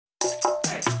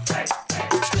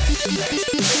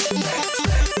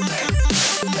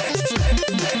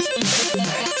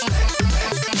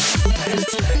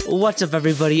What's up,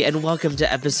 everybody, and welcome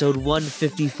to episode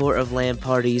 154 of LAN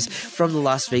Parties from the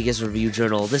Las Vegas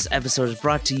Review-Journal. This episode is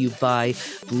brought to you by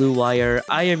Blue Wire.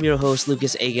 I am your host,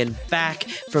 Lucas Agan, back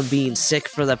from being sick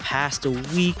for the past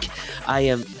week. I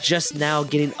am just now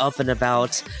getting up and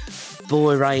about.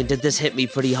 Boy, Ryan, did this hit me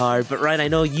pretty hard. But Ryan, I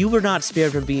know you were not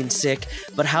spared from being sick,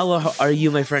 but how are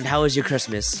you, my friend? How was your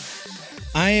Christmas?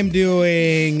 I am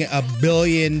doing a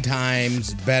billion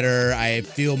times better. I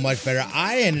feel much better.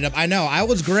 I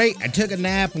was great. I took a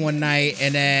nap one night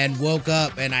and then woke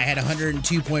up and I had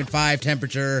 102.5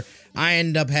 temperature. I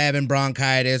ended up having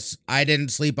bronchitis. I didn't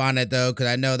sleep on it though, because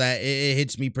I know that it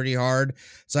hits me pretty hard.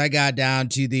 So I got down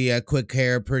to the quick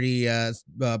care pretty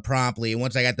promptly. And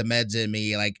once I got the meds in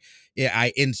me,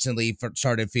 I instantly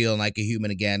started feeling like a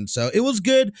human again. So it was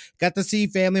good. Got to see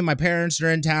family. My parents are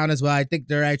in town as well. I think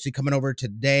they're actually coming over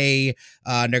today.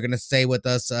 And they're going to stay with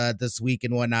us this week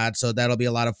and whatnot. So that'll be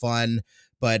a lot of fun.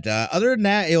 But other than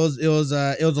that, it was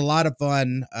a lot of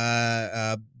fun.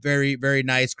 Very, very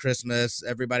nice Christmas.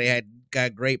 Everybody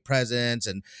got great presents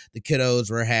and the kiddos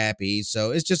were happy.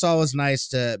 So it's just always nice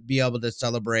to be able to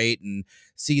celebrate and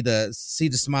see the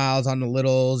smiles on the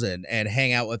littles and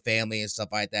hang out with family and stuff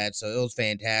like that. So it was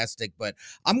fantastic. But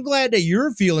I'm glad that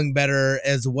you're feeling better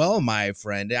as well, my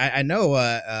friend. I know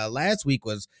last week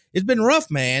it's been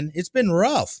rough, man. It's been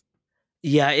rough.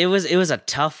 Yeah, it was a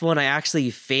tough one. I actually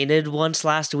fainted once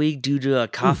last week due to a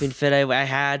coughing fit I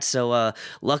had. So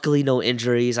luckily no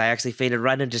injuries. I actually fainted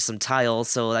right into some tiles,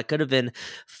 so that could have been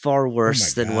far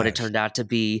worse than what it turned out to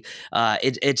be.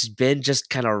 It's been just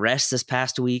kind of rest this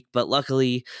past week, but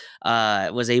luckily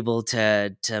was able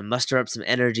to muster up some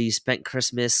energy. Spent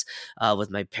Christmas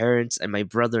with my parents and my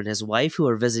brother and his wife, who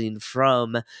are visiting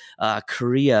from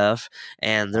Korea,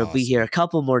 and they'll be here a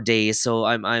couple more days. So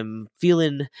I'm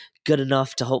feeling good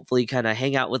enough to hopefully kind of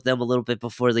hang out with them a little bit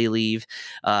before they leave.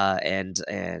 And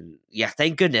yeah,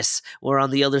 thank goodness we're on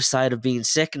the other side of being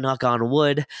sick, knock on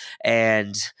wood.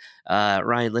 And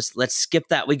Ryan, let's skip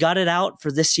that. We got it out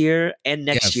for this year and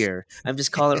next year. I'm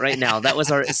just calling it right now. That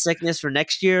was our sickness for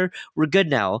next year. We're good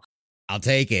now. I'll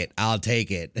take it.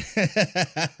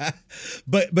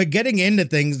 But getting into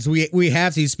things, we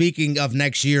have to. Speaking of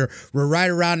next year, we're right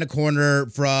around the corner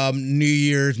from New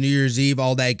Year's Eve,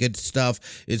 all that good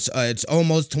stuff. It's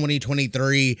almost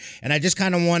 2023, and I just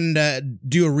kind of wanted to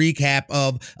do a recap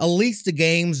of at least the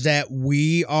games that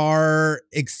we are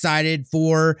excited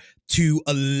for to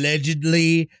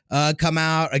allegedly come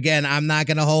out. Again, I'm not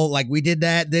going to hold, like we did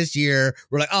that this year.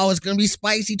 We're like, oh, it's going to be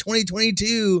spicy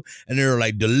 2022. And they were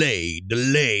like, delay.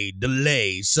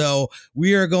 So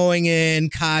we are going in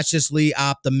cautiously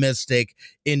optimistic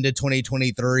into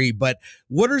 2023. But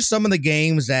what are some of the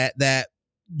games that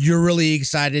you're really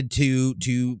excited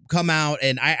to come out?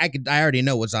 And I already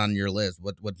know what's on your list.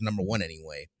 What's number one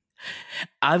anyway?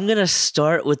 I'm going to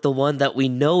start with the one that we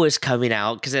know is coming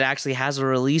out because it actually has a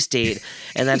release date,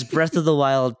 and that's Breath of the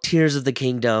Wild, Tears of the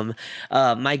Kingdom.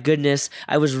 My goodness,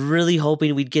 I was really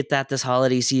hoping we'd get that this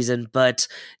holiday season, but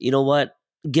you know what?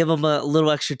 Give them a little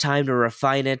extra time to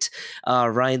refine it.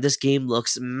 Ryan, this game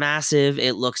looks massive.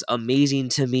 It looks amazing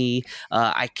to me.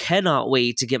 I cannot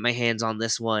wait to get my hands on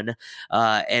this one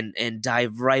and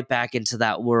dive right back into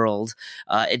that world.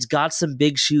 It's got some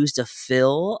big shoes to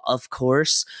fill, of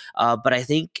course, but I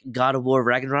think God of War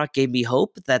Ragnarok gave me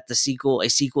hope that a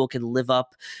sequel can live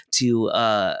up to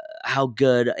how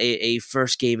good a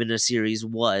first game in a series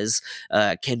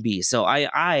can be. So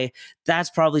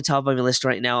that's probably top of my list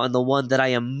right now, and the one that I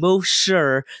am most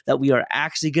sure that we are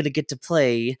actually going to get to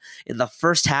play in the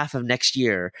first half of next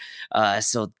year.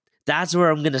 So that's where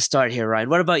I'm going to start here, Ryan.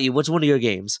 What about you? What's one of your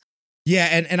games? Yeah,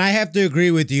 and I have to agree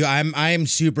with you. I'm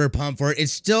super pumped for it. It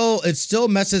still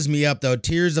messes me up though.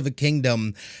 Tears of a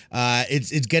Kingdom.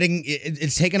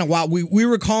 It's taken a while. We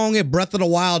were calling it Breath of the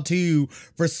Wild 2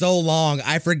 for so long.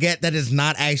 I forget that it's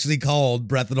not actually called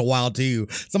Breath of the Wild 2.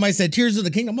 Somebody said Tears of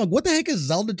the Kingdom. I'm like, what the heck is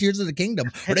Zelda Tears of the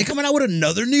Kingdom? Are they coming out with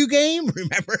another new game?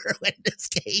 Remember when this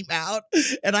came out?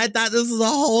 And I thought this was a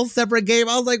whole separate game.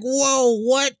 I was like, whoa,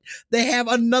 what? They have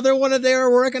another one that they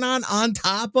were working on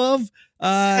top of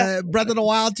Breath of the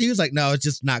Wild 2. It's like, no, it's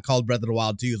just not called Breath of the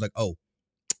Wild 2. It's like, oh,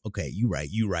 okay, you right.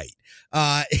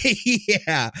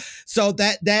 Yeah. So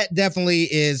that definitely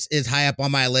is high up on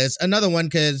my list. Another one,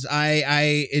 because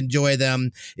I enjoy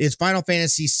them, is Final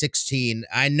Fantasy 16.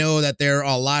 I know that there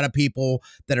are a lot of people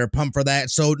that are pumped for that.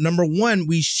 So number one,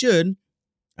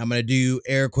 I'm going to do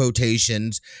air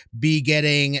quotations, be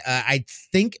getting, I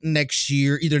think next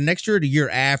year, either next year or the year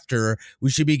after,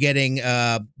 we should be getting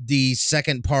the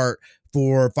second part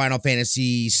for Final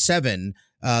Fantasy VII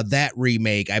that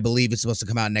remake. I believe it's supposed to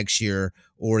come out next year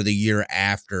or the year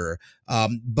after.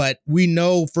 But we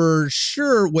know for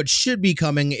sure what should be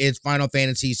coming is Final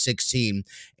Fantasy 16.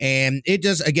 And it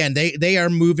just, again, they are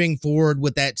moving forward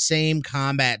with that same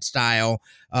combat style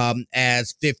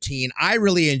as 15. I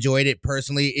really enjoyed it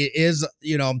personally. It is,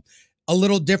 a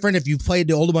little different if you played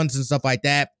the older ones and stuff like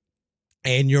that,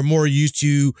 and you're more used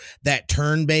to that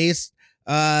turn-based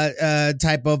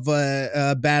type of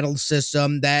battle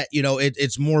system that,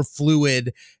 it's more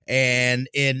fluid and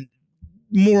in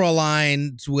more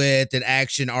aligned with an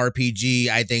action RPG,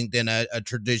 I think, than a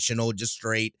traditional just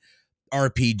straight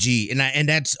RPG, and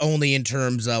that's only in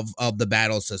terms of the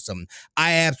battle system.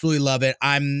 I absolutely love it.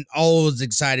 I'm always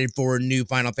excited for a new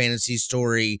Final Fantasy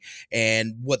story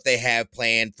and what they have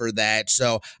planned for that.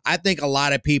 So I think a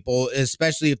lot of people,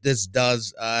 especially if this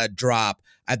does drop,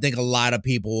 I think a lot of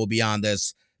people will be on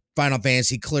this. Final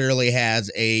Fantasy clearly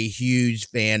has a huge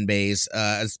fan base,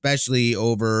 especially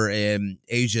over in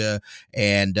Asia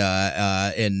and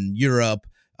in Europe.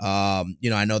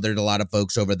 I know there's a lot of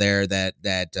folks over there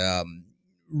that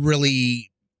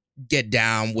really get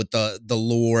down with the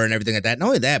lore and everything like that. Not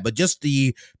only that, but just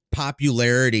the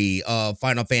popularity of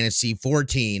Final Fantasy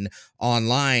 14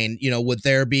 online, with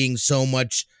there being so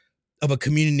much of a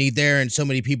community there and so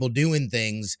many people doing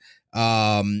things.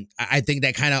 I think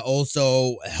that kind of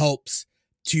also helps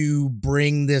to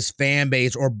bring this fan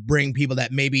base or bring people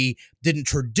that maybe didn't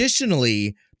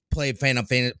traditionally play Final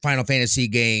Fantasy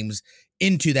games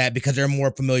into that, because they're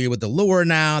more familiar with the lore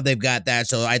now. They've got that.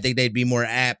 So I think they'd be more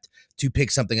apt to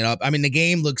pick something up. I mean, the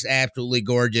game looks absolutely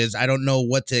gorgeous. I don't know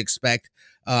what to expect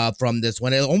from this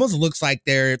one. It almost looks like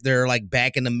they're like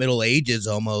back in the Middle Ages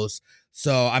almost.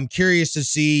 So I'm curious to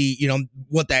see,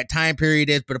 what that time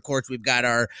period is. But of course, we've got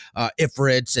our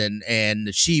Ifrits and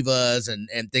the Shivas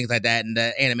and things like that. And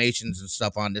the animations and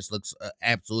stuff on this looks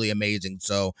absolutely amazing.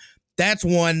 So that's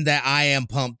one that I am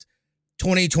pumped.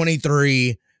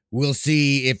 2023, we'll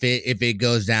see if it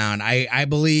goes down. I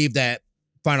believe that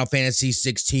Final Fantasy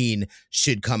 16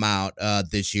 should come out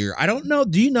this year. I don't know.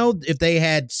 Do you know if they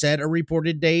had set a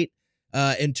reported date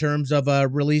in terms of a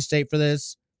release date for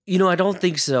this? I don't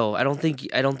think so. I don't think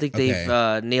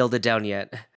they've nailed it down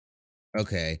yet.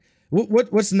 Okay.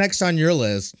 What's next on your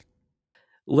list?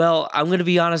 Well, I'm going to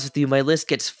be honest with you. My list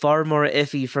gets far more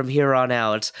iffy from here on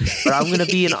out, but I'm going to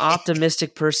be an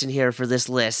optimistic person here for this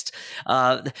list.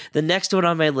 The next one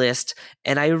on my list,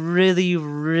 and I really,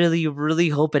 really, really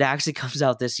hope it actually comes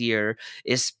out this year,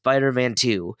 is Spider-Man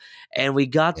 2. And we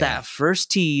got that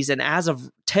first tease, and as of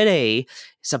today,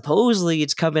 supposedly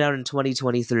it's coming out in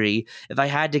 2023. If I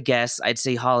had to guess, I'd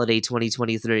say holiday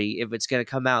 2023 if it's going to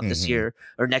come out this year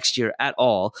or next year at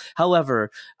all. However,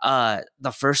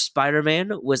 the first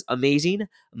Spider-Man was amazing.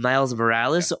 Miles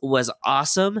Morales was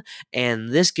awesome, and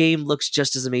this game looks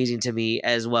just as amazing to me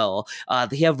as well.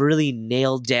 They have really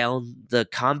nailed down the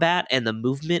combat and the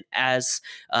movement as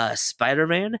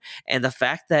Spider-Man, and the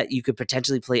fact that you could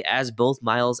potentially play as both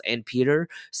Miles and Peter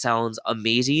sounds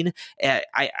amazing.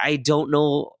 I don't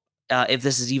know if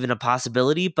this is even a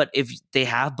possibility, but if they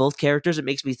have both characters, it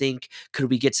makes me think, could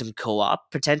we get some co-op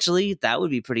potentially? That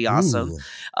would be pretty awesome.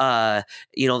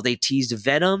 They teased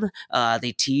Venom.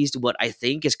 They teased what I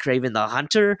think is Kraven the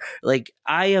Hunter. Like,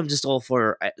 I am just all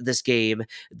for this game.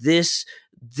 This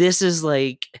is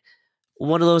like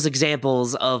one of those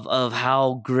examples of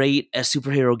how great a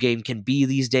superhero game can be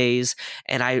these days.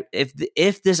 And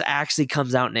if this actually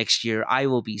comes out next year, I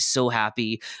will be so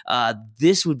happy.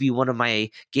 This would be one of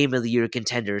my Game of the Year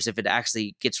contenders if it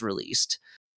actually gets released.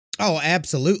 Oh,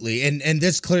 absolutely. And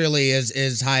this clearly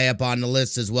is high up on the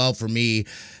list as well for me.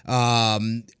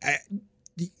 I'm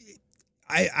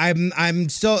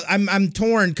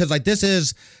torn because like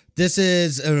this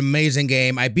is an amazing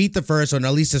game. I beat the first one,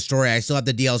 at least the story. I still have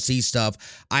the DLC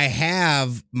stuff. I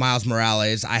have Miles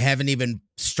Morales. I haven't even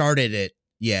started it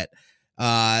yet.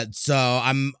 So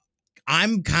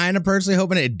I'm kind of personally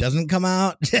hoping it doesn't come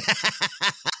out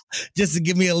just to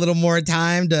give me a little more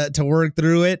time to work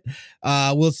through it.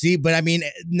 We'll see. But I mean,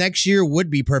 next year would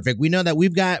be perfect. We know that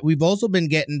we've also been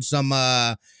getting some,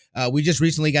 we just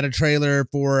recently got a trailer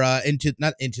for,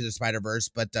 not Into the Spider-Verse,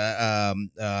 but,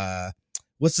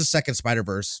 what's the second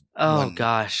Spider-Verse? Oh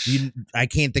gosh, I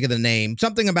can't think of the name.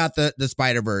 Something about the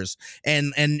Spider-Verse.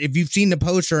 And if you've seen the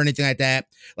poster or anything like that,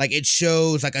 like it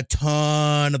shows like a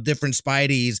ton of different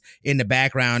Spideys in the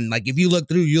background. Like if you look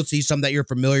through, you'll see some that you're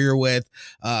familiar with.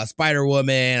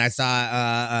 Spider-Woman. I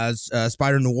saw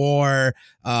Spider-Noir.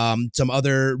 Some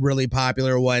other really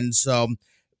popular ones. So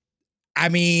I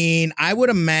mean, I would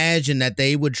imagine that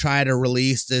they would try to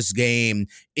release this game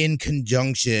in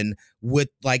conjunction with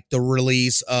like the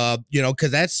release of,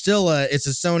 because that's still it's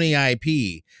a Sony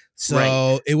IP. Right.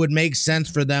 So it would make sense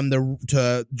for them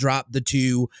to drop the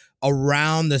two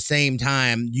around the same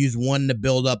time, use one to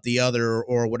build up the other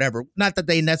or whatever. Not that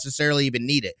they necessarily even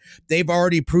need it. They've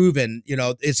already proven,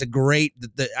 it's a great,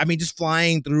 I mean, just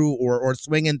flying through or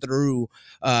swinging through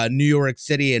New York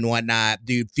City and whatnot,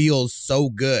 dude, feels so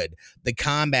good. The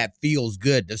combat feels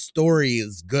good. The story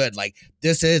is good. Like,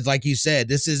 this is, like you said,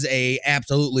 this is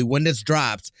absolutely, when this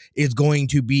drops, is going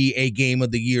to be a game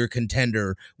of the year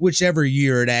contender, whichever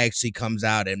year it actually comes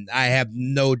out. And I have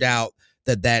no doubt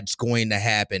that that's going to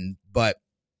happen, but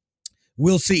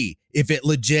we'll see if it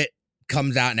legit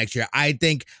comes out next year. I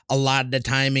think a lot of the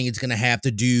timing is going to have to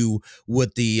do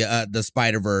with the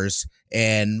Spider-Verse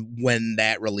and when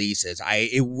that releases.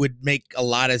 It would make a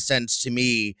lot of sense to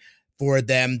me for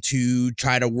them to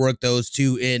try to work those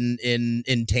two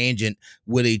in tangent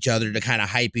with each other to kind of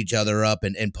hype each other up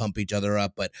and pump each other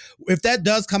up. But if that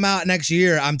does come out next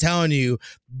year, I'm telling you,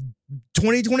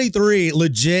 2023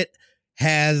 legit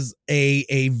has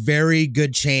a very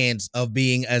good chance of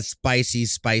being a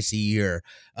spicy year.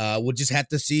 We'll just have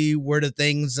to see where the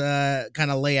things kind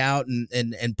of lay out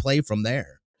and play from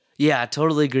there. Yeah,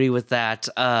 totally agree with that.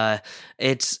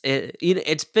 It's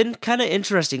been kind of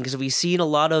interesting because we've seen a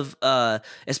lot of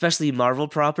especially Marvel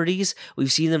properties.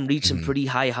 We've seen them reach some pretty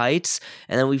high heights,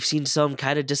 and then we've seen some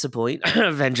kind of disappoint.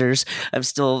 Avengers. I'm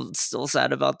still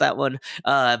sad about that one.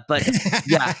 But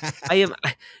yeah,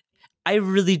 I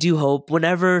really do hope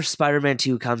whenever Spider-Man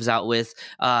 2 comes out with,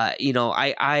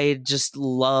 I just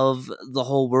love the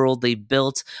whole world they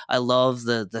built. I love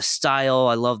the style.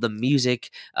 I love the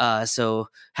music. So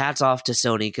hats off to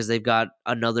Sony because they've got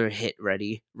another hit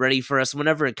ready for us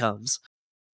whenever it comes.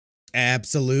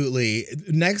 Absolutely.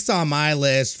 Next on my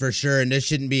list for sure, and this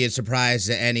shouldn't be a surprise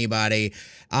to anybody.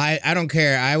 I don't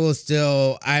care. I will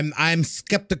still. I'm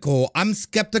skeptical. I'm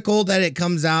skeptical that it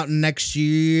comes out next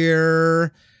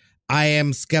year. I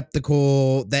am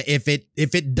skeptical that if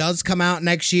it does come out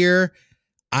next year,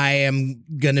 I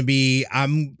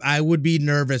would be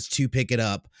nervous to pick it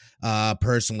up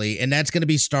personally, and that's going to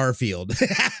be Starfield.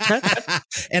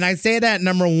 And I say that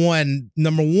number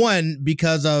one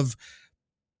because of,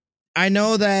 I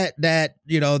know that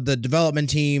the development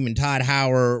team and Todd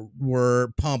Howard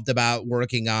were pumped about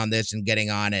working on this and getting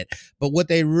on it, but what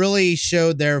they really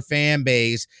showed their fan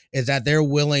base is that they're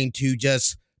willing to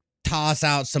just toss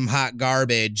out some hot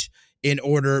garbage in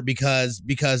order because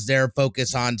they're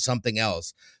focused on something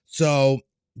else. So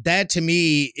that to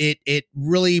me, it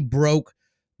really broke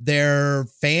their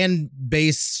fan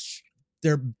base,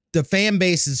 the fan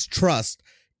base's trust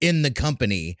in the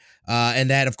company. And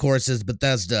that of course is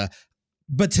Bethesda.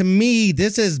 But to me,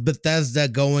 this is Bethesda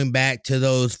going back to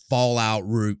those Fallout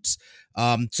roots.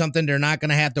 Something they're not going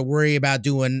to have to worry about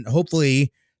doing,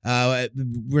 hopefully.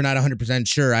 We're not 100%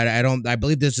 sure. I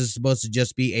believe this is supposed to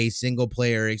just be a single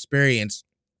player experience,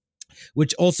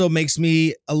 which also makes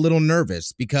me a little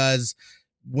nervous because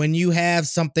when you have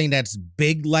something that's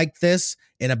big like this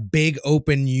in a big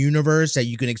open universe that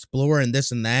you can explore and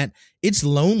this and that, it's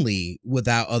lonely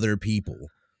without other people.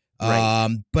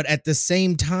 Right. But at the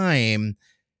same time,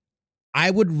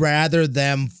 I would rather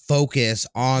them focus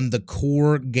on the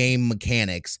core game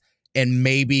mechanics and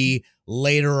maybe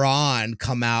later on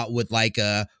come out with like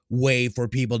a way for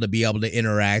people to be able to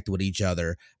interact with each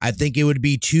other. I think it would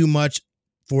be too much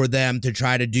for them to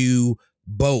try to do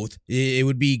both. It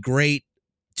would be great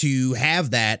to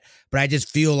have that, but I just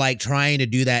feel like trying to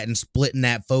do that and splitting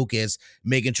that focus,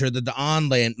 making sure that the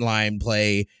online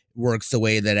play works the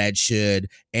way that it should,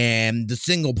 and the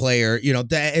single player,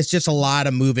 that it's just a lot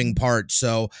of moving parts.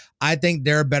 So I think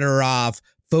they're better off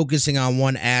focusing on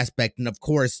one aspect, and of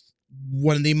course,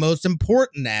 one of the most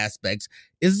important aspects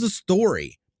is the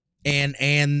story and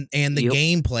the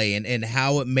gameplay and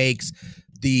how it makes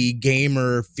the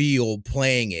gamer feel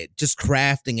playing it. Just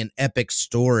crafting an epic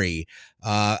story,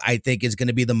 I think, is going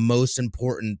to be the most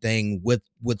important thing with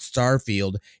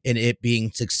Starfield and it being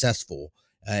successful.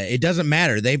 It doesn't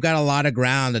matter. They've got a lot of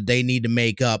ground that they need to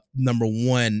make up, number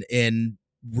one, in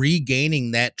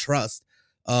regaining that trust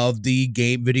of the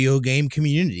video game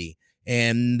community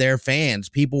and their fans.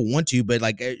 People want to, but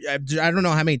like, I don't know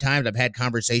how many times I've had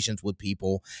conversations with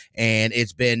people and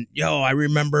it's been, I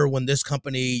remember when this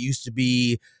company used to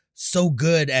be so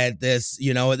good at this,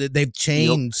 they've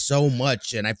changed so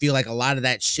much. And I feel like a lot of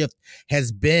that shift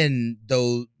has been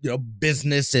those,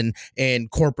 business and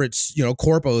corporates,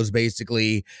 corpos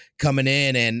basically coming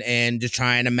in and just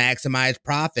trying to maximize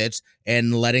profits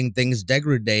and letting things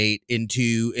degrade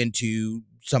into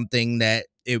something that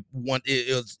they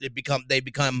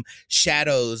become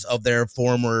shadows of their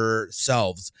former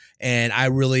selves. And I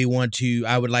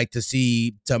would like to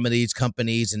see some of these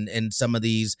companies and some of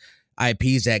these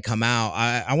IPs that come out.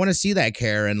 I want to see that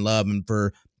care and love, and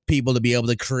for people to be able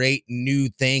to create new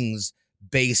things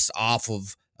based off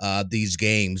of these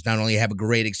games. Not only have a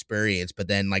great experience, but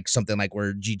then like something like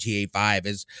where GTA 5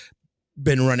 has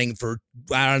been running for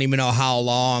I don't even know how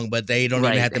long, but they don't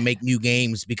even have to make new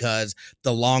games because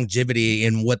the longevity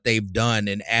in what they've done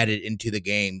and added into the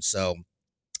game. So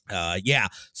yeah,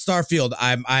 Starfield,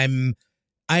 I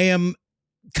am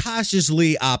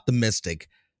cautiously optimistic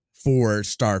for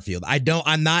Starfield. I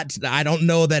don't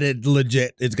know that it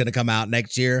legit is going to come out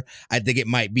next year. I think it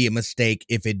might be a mistake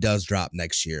if it does drop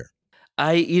next year.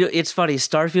 It's funny.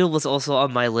 Starfield was also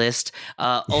on my list.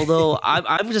 Although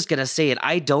I'm just gonna say it.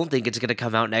 I don't think it's gonna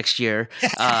come out next year.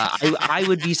 I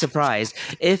would be surprised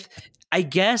I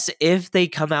guess if they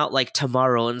come out like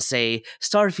tomorrow and say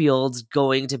Starfield's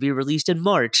going to be released in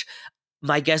March,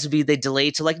 my guess would be they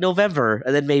delay to like November,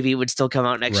 and then maybe it would still come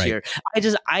out next year.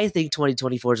 I think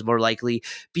 2024 is more likely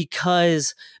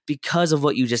because of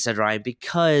what you just said, Ryan.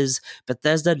 Because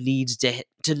Bethesda needs to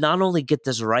not only get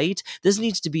this right, this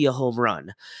needs to be a home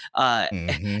run.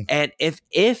 And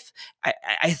if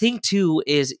I think too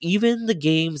is even the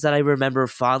games that I remember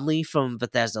fondly from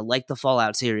Bethesda, like the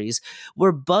Fallout series,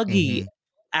 were buggy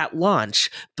at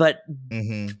launch, but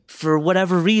for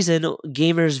whatever reason,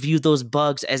 gamers viewed those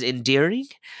bugs as endearing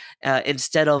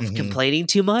instead of complaining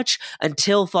too much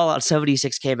until Fallout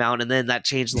 76 came out, and then that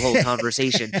changed the whole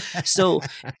conversation. So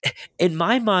in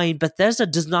my mind, Bethesda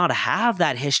does not have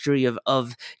that history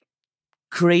of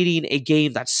creating a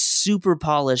game that's super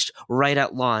polished right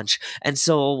at launch. And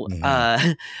so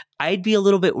I'd be a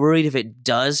little bit worried if it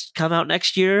does come out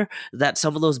next year that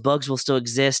some of those bugs will still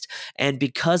exist. And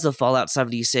because of Fallout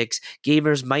 76,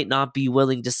 gamers might not be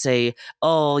willing to say,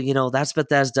 oh, that's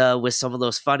Bethesda with some of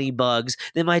those funny bugs.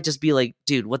 They might just be like,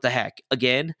 dude, what the heck?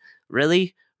 Again?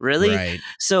 Really? Right.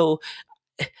 So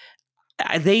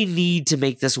they need to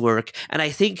make this work. And I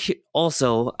think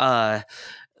also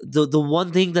the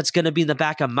one thing that's going to be in the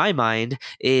back of my mind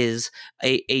is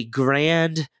a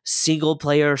grand single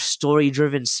player story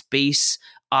driven space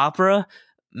opera.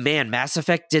 Man, Mass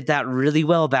Effect did that really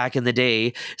well back in the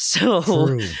day. So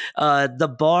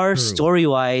the bar story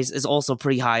wise is also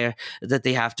pretty high that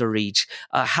they have to reach.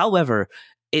 However,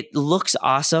 it looks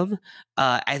awesome.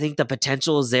 I think the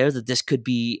potential is there that this could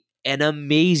be an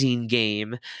amazing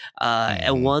game,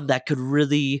 and one that could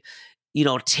really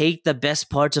take the best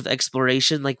parts of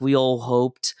exploration like we all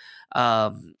hoped.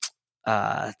 That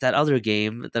other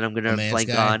game that I'm going to blank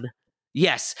on.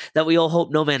 Yes, that we all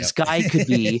hope No Man's Sky could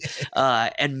be,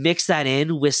 and mix that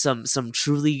in with some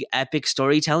truly epic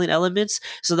storytelling elements.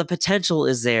 So the potential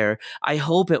is there. I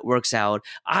hope it works out.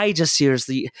 I just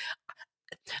seriously,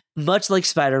 much like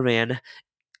Spider-Man,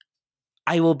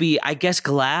 I will be, I guess,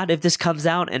 glad if this comes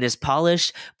out and is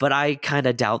polished, but I kind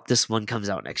of doubt this one comes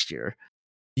out next year.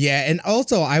 Yeah, and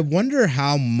also I wonder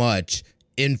how much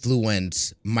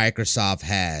influence Microsoft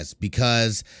has,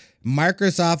 because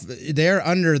they're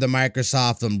under the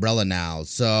Microsoft umbrella now.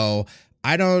 So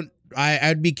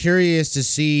I'd be curious to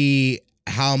see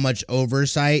how much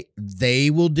oversight they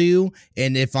will do,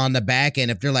 and if on the back end,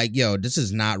 if they're like, yo, this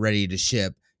is not ready to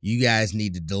ship, you guys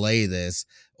need to delay this.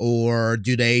 Or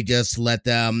do they just let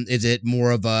them, is it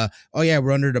more of a, oh yeah,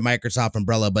 we're under the Microsoft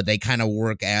umbrella, but they kind of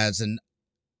work as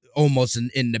almost an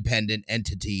independent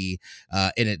entity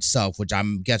in itself, which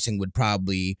I'm guessing would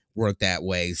probably work that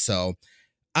way. So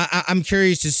I'm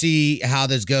curious to see how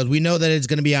this goes. We know that it's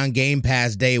going to be on Game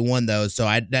Pass day one, though, so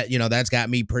that's got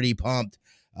me pretty pumped,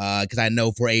 because I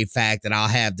know for a fact that I'll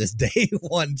have this day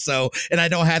one. So, and I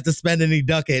don't have to spend any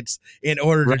ducats in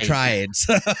order to try it.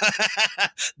 So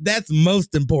that's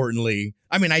most importantly.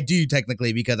 I mean, I do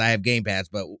technically because I have Game Pass,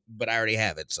 but I already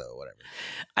have it, so whatever.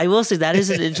 I will say that is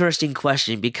an interesting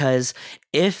question, because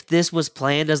if this was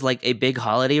planned as like a big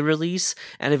holiday release,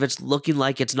 and if it's looking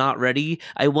like it's not ready,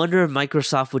 I wonder if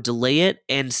Microsoft would delay it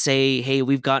and say, hey,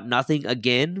 we've got nothing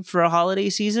again for a holiday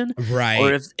season. Right.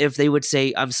 Or if they would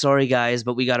say, I'm sorry, guys,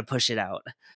 but we got to push it out.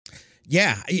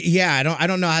 Yeah. I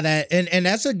don't know how that, and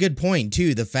that's a good point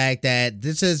too. The fact that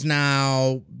this is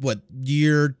now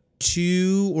year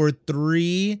 2 or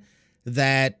 3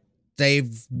 that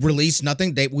they've released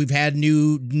nothing. We've had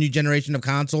new generation of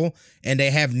console, and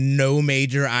they have no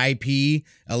major IP,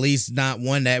 at least not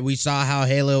one that we saw. How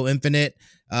Halo Infinite,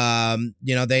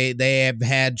 they have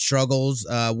had struggles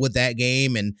with that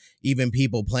game, and even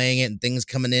people playing it and things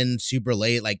coming in super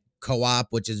late, like co-op,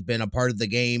 which has been a part of the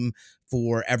game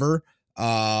forever.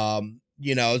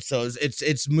 So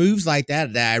it's moves like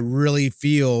that that I really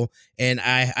feel, and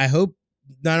I hope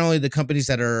not only the companies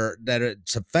that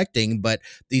it's affecting, but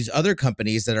these other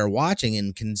companies that are watching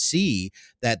and can see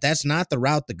that that's not the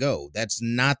route to go. That's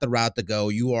not the route to go.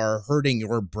 You are hurting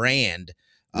your brand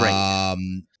Right.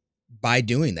 by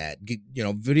doing that.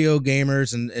 Video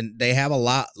gamers and they have a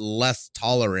lot less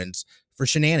tolerance for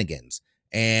shenanigans,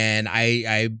 and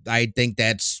I think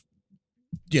that's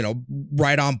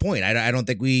right on point. I don't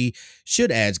think we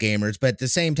should as gamers, but at the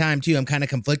same time too, I'm kind of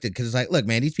conflicted because it's like, look,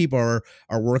 man, these people are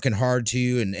working hard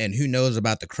too, and who knows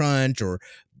about the crunch or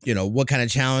what kind of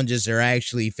challenges they're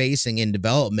actually facing in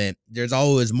development. There's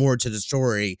always more to the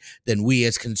story than we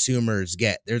as consumers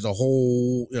get. There's a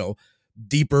whole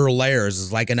deeper layers.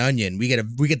 Is like an onion. We get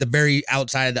the very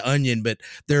outside of the onion, but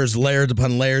there's layers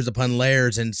upon layers upon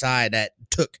layers inside that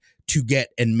took to get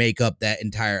and make up that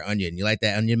entire onion. You like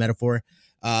that onion metaphor?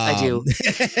 I do.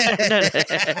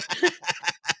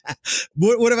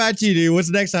 What about you, dude? What's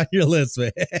next on your list,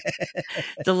 man?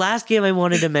 The last game I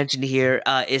wanted to mention here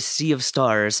is Sea of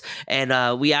Stars,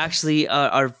 and we actually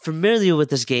are familiar with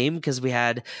this game because we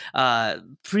had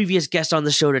previous guests on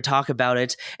the show to talk about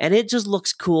it, and it just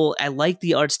looks cool. I like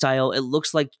the art style. It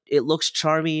looks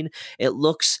charming. It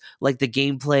looks like the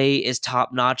gameplay is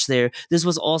top notch. There, this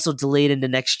was also delayed into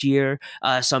next year,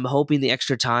 so I'm hoping the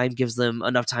extra time gives them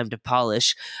enough time to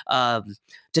polish.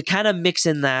 To kind of mix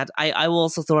in that, I will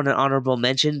also throw in an honorable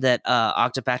mention that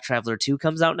Octopath Traveler 2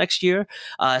 comes out next year.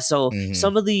 So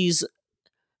some of these,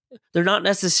 they're not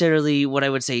necessarily what I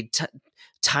would say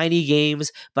tiny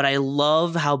games, but I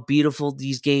love how beautiful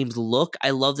these games look. I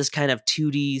love this kind of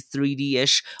 2D,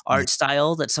 3D-ish art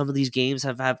style that some of these games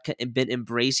have been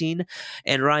embracing.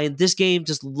 And Ryan, this game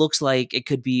just looks like it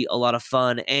could be a lot of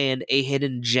fun and a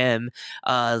hidden gem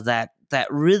that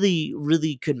really,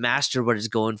 really could master what it's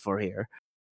going for here.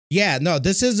 Yeah, no,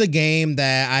 this is a game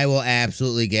that I will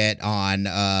absolutely get on.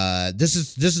 This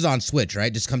is on Switch,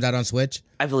 right? Just comes out on Switch.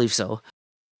 I believe so.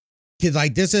 Cause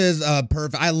like this is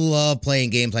perfect. I love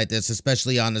playing games like this,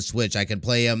 especially on the Switch. I can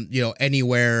play them,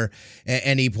 anywhere at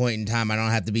any point in time. I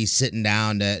don't have to be sitting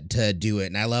down to do it.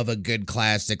 And I love a good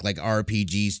classic like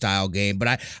RPG style game.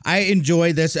 But I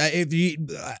enjoy this. I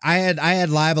had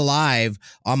Live Alive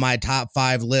on my top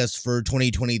 5 list for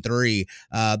 2023.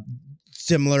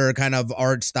 Similar kind of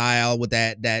art style with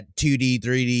that 2D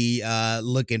 3D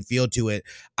look and feel to it.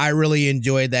 I really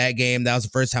enjoyed that game. That was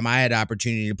the first time I had the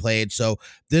opportunity to play it. So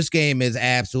this game is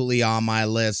absolutely on my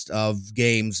list of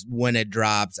games. When it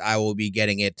drops, I will be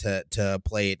getting it to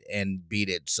play it and beat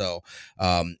it. So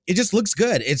it just looks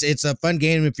good. It's a fun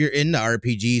game if you're into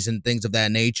RPGs and things of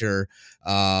that nature.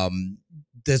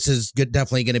 This is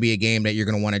definitely going to be a game that you're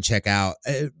going to want to check out.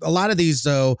 A lot of these,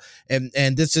 though, and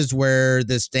this is where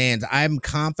this stands. I'm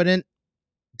confident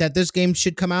that this game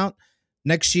should come out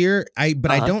next year. But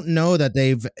I don't know that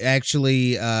they've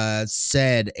actually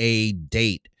said a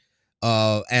date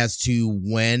as to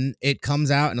when it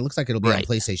comes out, and it looks like it'll be on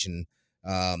PlayStation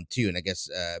too, and I guess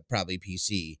probably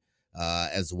PC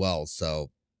as well.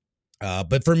 So.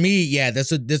 But for me, yeah,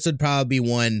 this would probably be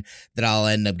one that I'll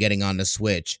end up getting on the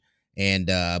Switch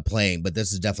and playing, but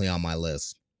this is definitely on my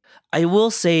list. I will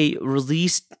say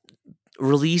release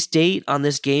date on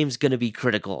this game is going to be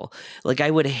critical. Like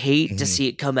I would hate to see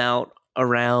it come out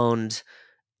around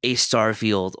a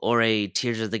Starfield or a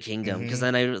Tears of the Kingdom, because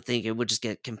then I think it would just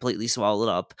get completely swallowed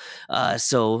up.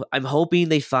 So I'm hoping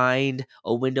they find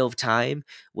a window of time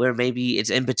where maybe it's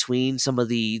in between some of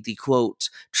the quote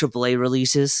AAA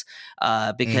releases,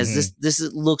 because this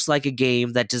looks like a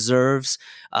game that deserves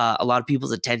a lot of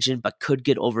people's attention, but could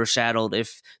get overshadowed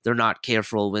if they're not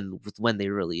careful when they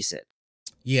release it.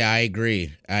 Yeah, I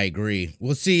agree.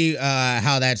 We'll see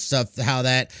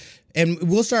and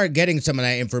we'll start getting some of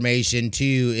that information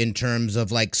too in terms of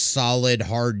like solid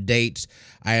hard dates.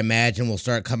 I imagine will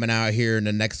start coming out here in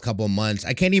the next couple of months.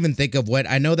 I can't even think of what.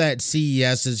 I know that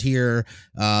CES is here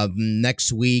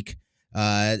next week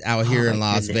out here in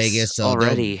Las Vegas. So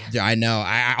already. I know.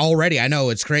 I know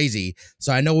it's crazy.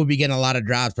 So I know we'll be getting a lot of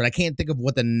drops, but I can't think of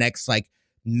what the next like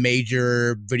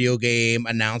major video game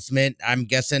announcement. I'm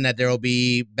guessing that there will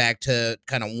be back to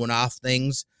kind of one-off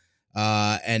things.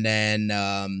 And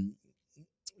then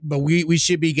but we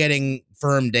should be getting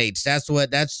firm dates. That's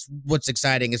what's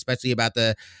exciting, especially about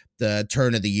the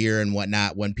turn of the year and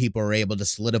whatnot, when people are able to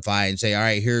solidify and say, all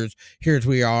right, here's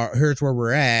where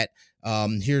we're at.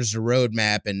 Here's the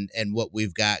roadmap and what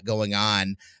we've got going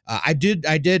on. I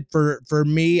did for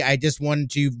me, I just wanted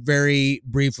to very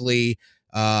briefly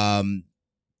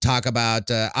talk about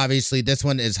obviously this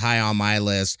one is high on my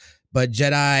list, but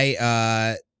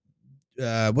Jedi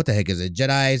what the heck is it?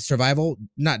 Jedi Survival?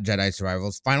 Not Jedi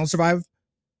Survival. Final Survive?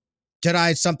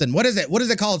 Jedi something. What is it? What is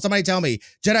it called? Somebody tell me.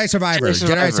 Jedi Survivor.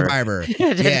 Jedi Survivor.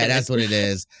 Yeah, that's what it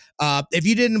is. If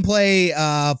you didn't play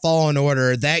Fallen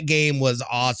Order, that game was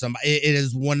awesome. It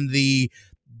is one of the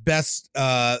best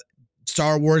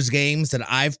Star Wars games that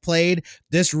I've played.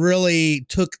 This really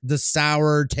took the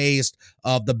sour taste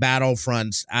of the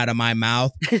Battlefronts out of my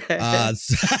mouth.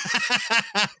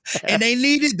 And they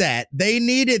needed that. They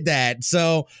needed that.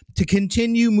 So to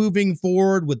continue moving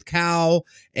forward with Cal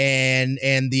and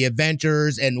the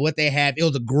adventures and what they have, it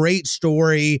was a great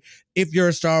story. If you're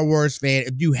a Star Wars fan,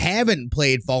 if you haven't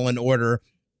played Fallen Order,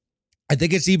 I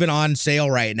think it's even on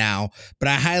sale right now, but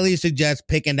I highly suggest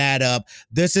picking that up.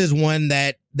 This is one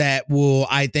that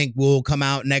I think will come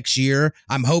out next year.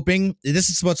 I'm hoping this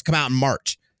is supposed to come out in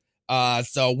March.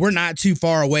 So we're not too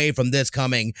far away from this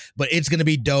coming, but it's going to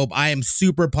be dope. I am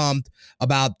super pumped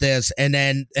about this. And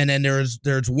then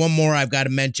there's one more I've got to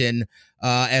mention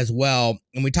as well.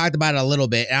 And we talked about it a little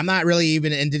bit. And I'm not really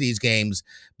even into these games,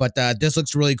 but this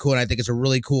looks really cool. And I think it's a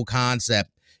really cool concept.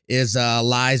 Is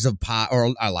Lies of Pi,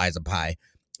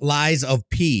 Lies of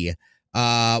P,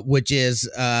 which is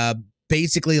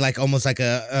basically like almost like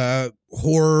a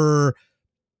horror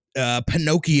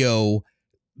Pinocchio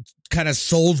kind of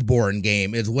Soulsborne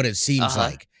game is what it seems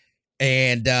like.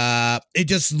 And it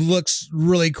just looks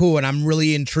really cool. And I'm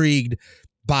really intrigued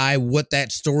by what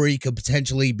that story could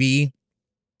potentially be.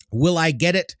 Will I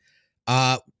get it?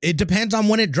 It depends on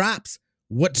when it drops.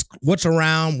 What's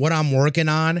around, what I'm working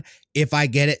on, if I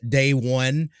get it day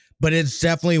one. But it's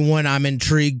definitely one I'm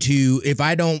intrigued to. If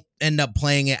I don't end up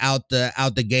playing it out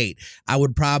the gate, I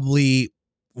would probably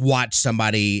watch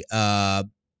somebody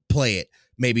play it.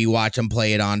 Maybe watch them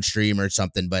play it on stream or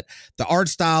something. But the art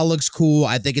style looks cool.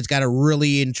 I think it's got a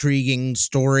really intriguing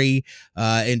story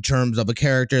in terms of a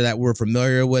character that we're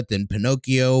familiar with in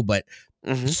Pinocchio, but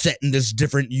set in this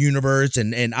different universe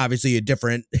and obviously a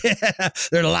different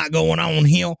there's a lot going on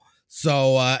here.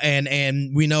 So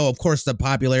and we know, of course, the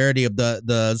popularity of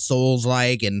the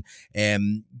Souls-like and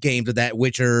games of that,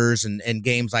 Witchers and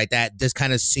games like that. This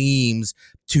kind of seems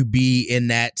to be in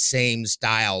that same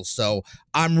style. So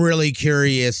I'm really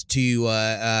curious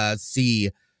to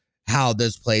see how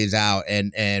this plays out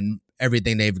and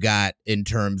everything they've got in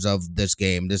terms of this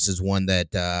game. This is one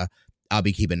that I'll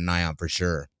be keeping an eye on for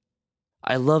sure.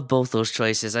 I love both those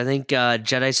choices. I think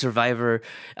Jedi Survivor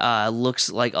looks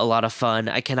like a lot of fun.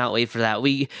 I cannot wait for that.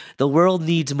 The world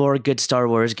needs more good Star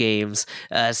Wars games,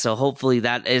 so hopefully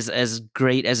that is as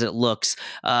great as it looks.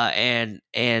 And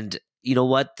you know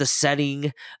what, the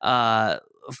setting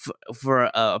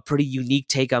for a pretty unique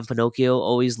take on Pinocchio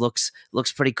always looks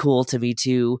pretty cool to me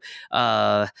too.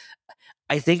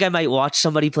 I think I might watch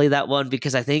somebody play that one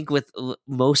because I think with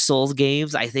most Souls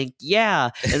games, I think,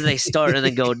 yeah, and then they start and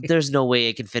then go, there's no way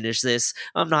I can finish this.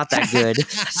 I'm not that good.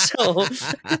 So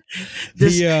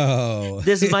this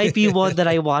might be one that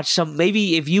I watch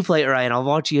maybe if you play it, Ryan, I'll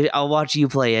watch you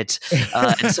play it.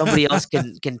 And somebody else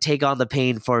can take on the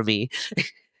pain for me.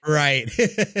 Right.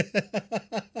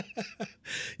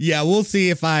 Yeah, we'll see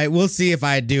if I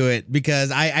do it, because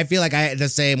I feel like I the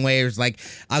same way. It's like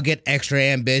I'll get extra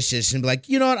ambitious and be like,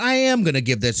 you know what, I am gonna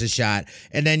give this a shot.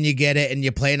 And then you get it and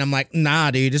you play, and I'm like, nah,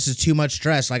 dude, this is too much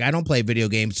stress. Like, I don't play video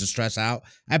games to stress out.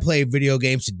 I play video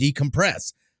games to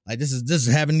decompress. Like, this is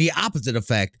having the opposite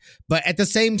effect. But at the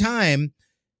same time,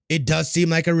 it does seem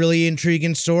like a really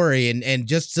intriguing story, and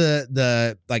just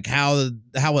the like how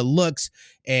it looks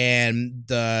and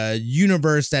the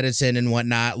universe that it's in and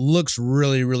whatnot looks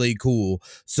really, really cool.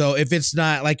 So if it's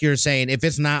not, like you're saying, if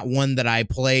it's not one that I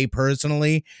play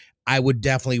personally, I would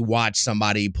definitely watch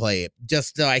somebody play it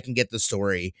just so I can get the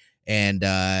story and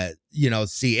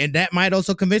see. And that might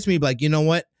also convince me, like, you know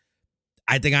what?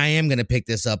 I think I am gonna pick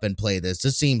this up and play this.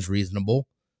 This seems reasonable.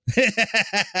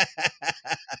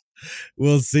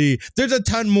 We'll see. There's a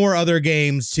ton more other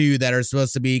games too that are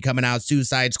supposed to be coming out.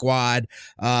 Suicide Squad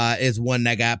is one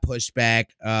that got pushed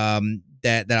back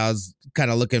that I was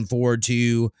kind of looking forward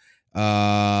to.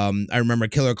 I remember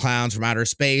Killer Clowns from Outer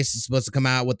Space is supposed to come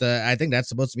out with I think that's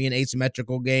supposed to be an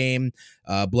asymmetrical game.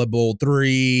 Blood Bowl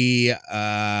 3,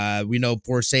 we know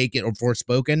Forsaken or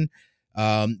Forspoken,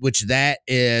 which that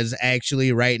is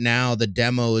actually right now the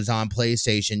demo is on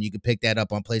PlayStation. You can pick that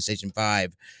up on PlayStation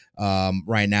 5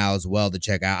 right now as well to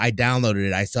check out. I downloaded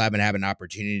it. I still haven't had an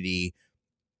opportunity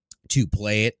to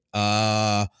play it.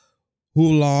 Hulong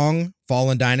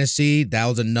Fallen Dynasty, that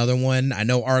was another one. I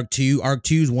know Arc 2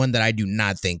 is one that I do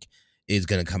not think is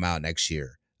going to come out next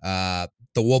year. The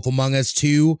Wolf Among Us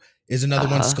 2 is another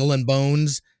one. Skull and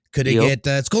Bones Could it Yep.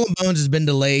 get Skull and Bones has been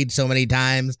delayed so many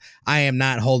times. I am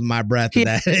not holding my breath to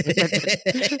that.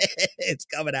 It's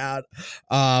coming out.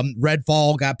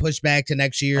 Redfall got pushed back to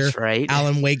next year. That's right.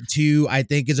 Alan Wake 2, I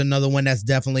think, is another one that's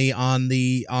definitely on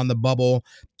the bubble.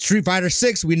 Street Fighter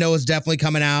 6, we know is definitely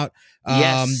coming out.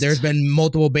 Yes. There's been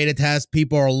multiple beta tests.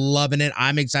 People are loving it.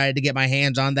 I'm excited to get my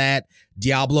hands on that.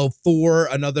 Diablo 4,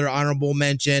 another honorable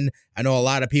mention. I know a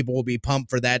lot of people will be pumped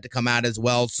for that to come out as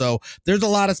well. So there's a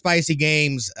lot of spicy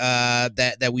games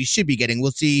that we should be getting.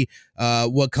 We'll see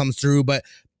what comes through. But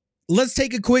let's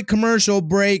take a quick commercial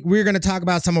break. We're going to talk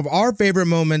about some of our favorite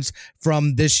moments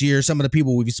from this year, some of the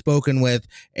people we've spoken with,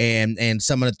 and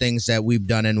some of the things that we've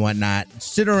done and whatnot.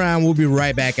 Sit around. We'll be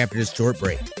right back after this short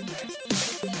break.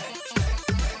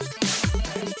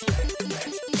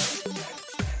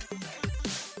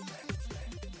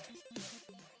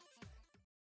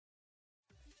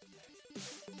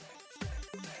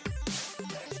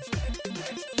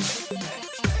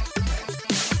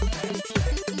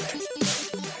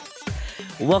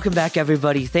 Welcome back,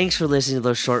 everybody. Thanks for listening to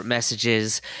those short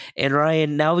messages. And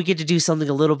Ryan, now we get to do something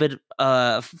a little bit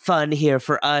fun here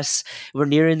for us. We're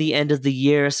nearing the end of the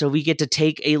year, so we get to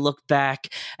take a look back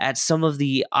at some of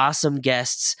the awesome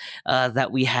guests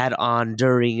that we had on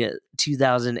during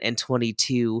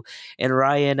 2022. And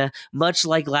Ryan, much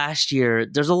like last year,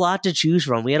 there's a lot to choose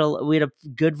from. We had a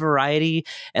good variety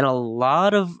and a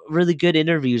lot of really good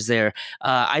interviews there.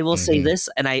 I will say this,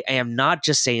 and I am not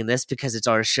just saying this because it's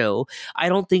our show.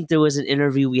 I don't think there was an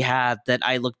interview we had that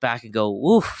I look back and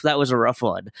go, "Oof, that was a rough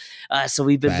one." So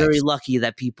we've been very lucky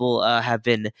that people have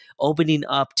been opening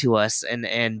up to us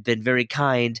and been very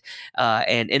kind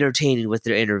and entertaining with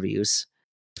their interviews.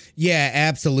 Yeah,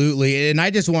 absolutely. And I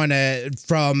just want to,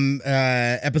 from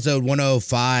episode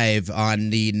 105 on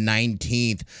the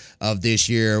 19th of this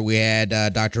year, we had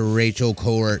Dr. Rachel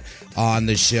Court on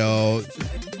the show.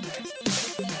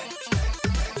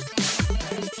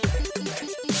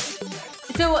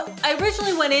 So I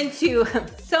originally went into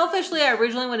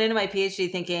my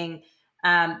PhD thinking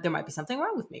there might be something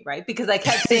wrong with me, right? Because I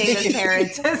kept seeing the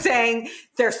parents saying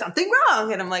there's something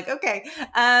wrong. And I'm like, okay.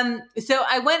 So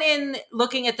I went in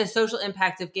looking at the social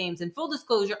impact of games. And full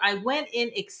disclosure, I went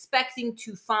in expecting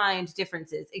to find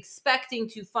differences, expecting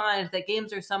to find that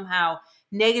games are somehow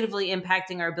negatively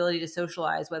impacting our ability to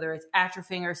socialize, whether it's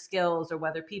atrophying our skills or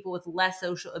whether people with less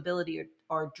social ability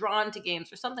are drawn to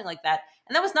games or something like that.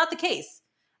 And that was not the case.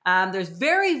 There's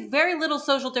very, very little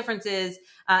social differences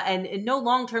and no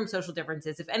long-term social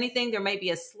differences. If anything, there might be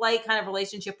a slight kind of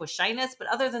relationship with shyness, but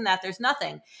other than that, there's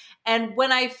nothing. And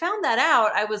when I found that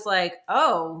out, I was like,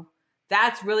 oh,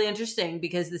 that's really interesting,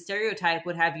 because the stereotype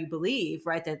would have you believe,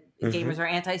 right, that gamers are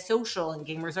antisocial and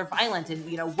gamers are violent. And,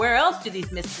 you know, where else do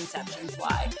these misconceptions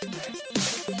lie?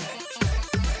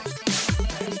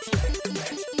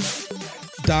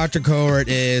 Dr. Court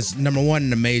is, number one,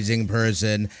 an amazing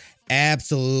person.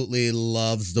 Absolutely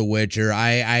loves The Witcher.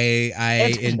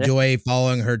 I enjoy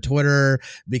following her Twitter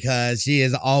because she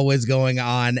is always going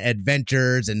on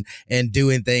adventures and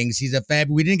doing things. She's a fab.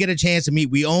 We didn't get a chance to meet.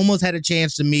 We almost had a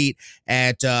chance to meet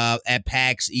at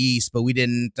PAX East, but we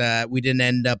didn't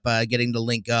end up getting to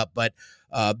link up. But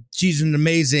she's an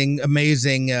amazing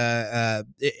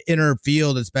in her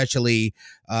field, especially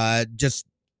just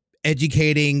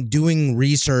educating, doing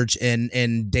research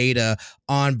and data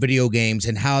on video games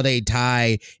and how they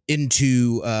tie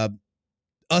into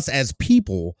us as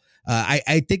people.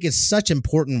 I think it's such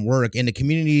important work in the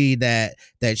community that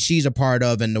she's a part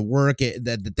of, and the work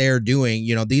that they're doing.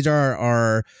 You know, these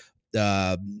are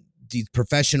these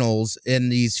professionals in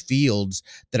these fields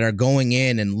that are going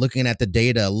in and looking at the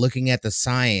data, looking at the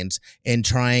science, and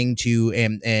trying to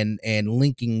and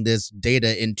linking this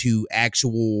data into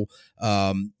actual,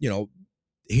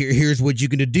 here's what you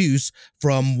can deduce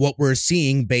from what we're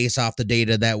seeing based off the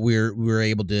data that we're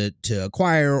able to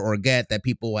acquire or get that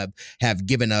people have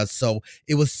given us. So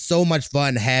it was so much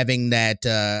fun having that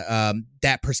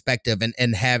perspective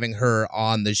and having her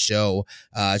on the show.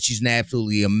 She's an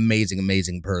absolutely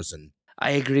amazing person.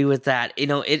 I agree with that. You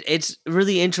know, it's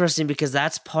really interesting because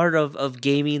that's part of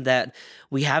gaming that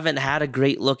we haven't had a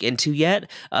great look into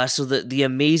yet. So the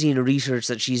amazing research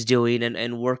that she's doing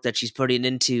and work that she's putting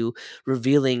into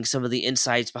revealing some of the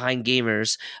insights behind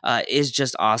gamers is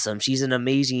just awesome. She's an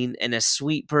amazing and a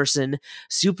sweet person,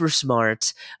 super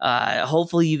smart.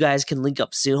 Hopefully you guys can link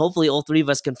up soon. Hopefully all three of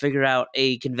us can figure out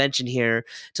a convention here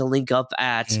to link up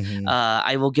at.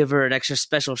 I will give her an extra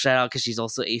special shout out because she's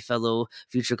also a fellow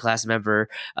Future Class member.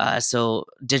 So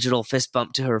digital fist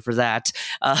bump to her for that.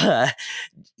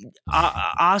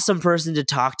 Awesome person to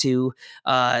talk to.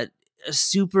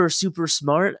 super super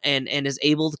smart and is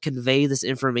able to convey this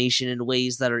information in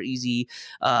ways that are easy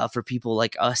for people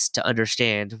like us to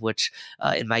understand, which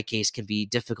in my case can be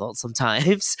difficult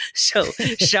sometimes. So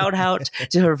shout out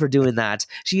to her for doing that.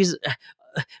 She's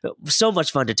so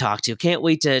much fun to talk to. Can't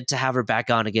wait to have her back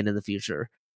on again in the future.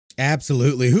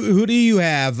 Absolutely. Who do you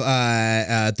have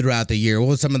throughout the year? What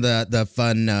were some of the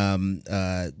fun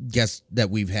guests that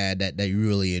we've had that you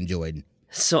really enjoyed?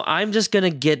 So I'm just going to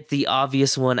get the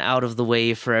obvious one out of the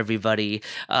way for everybody.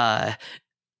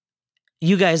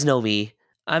 You guys know me.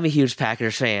 I'm a huge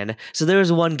Packers fan. So there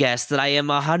was one guest that I am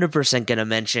 100% going to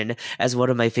mention as one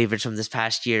of my favorites from this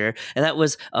past year, and that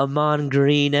was Ahman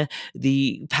Green,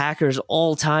 the Packers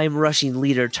all-time rushing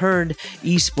leader turned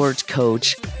esports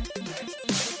coach.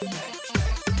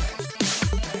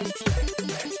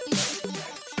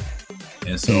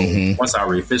 And so once I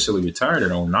officially retired in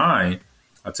 2009,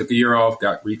 I took a year off,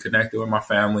 got reconnected with my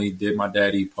family, did my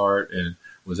daddy part, and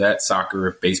was at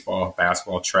soccer, baseball,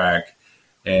 basketball, track.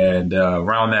 And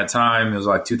around that time, it was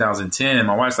like 2010,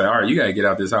 my wife's like, all right, you got to get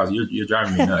out this house. You're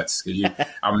driving me nuts. Because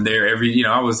I'm there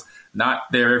I was not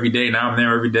there every day. Now I'm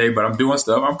there every day, but I'm doing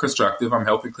stuff. I'm constructive. I'm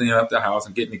helping clean up the house.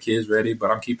 I'm getting the kids ready, but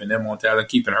I'm keeping them on task. I'm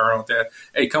keeping her on task.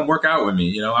 Hey, come work out with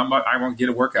me. I want to get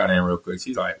a workout in real quick.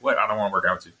 She's like, what? I don't want to work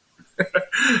out with you.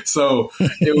 So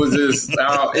it was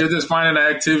just finding an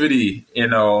activity,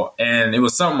 and it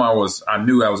was something I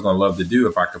knew I was going to love to do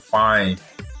if I could find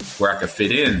where I could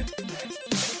fit in.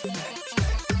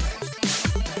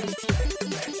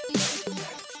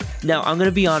 Now, I'm going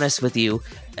to be honest with you.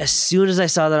 As soon as I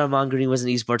saw that Ahman Green was an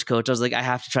esports coach, I was like, I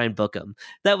have to try and book him.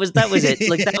 That was it.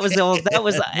 Like that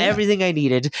was everything I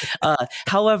needed.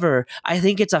 However, I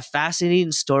think it's a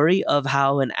fascinating story of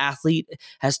how an athlete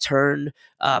has turned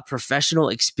professional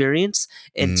experience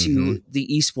into the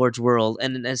esports world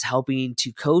and is helping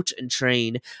to coach and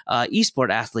train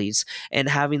esport athletes, and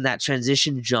having that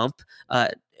transition jump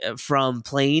from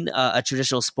playing a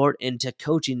traditional sport into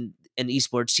coaching an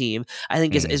esports team, I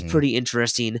think is pretty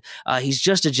interesting. He's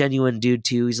just a genuine dude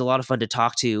too. He's a lot of fun to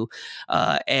talk to.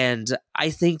 And I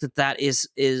think that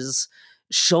is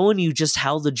showing you just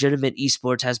how legitimate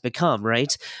esports has become,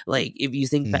 right? Like if you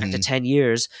think back to 10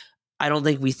 years, I don't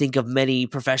think we think of many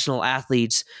professional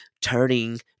athletes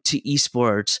turning to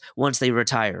esports once they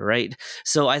retire, right?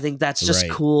 So I think that's just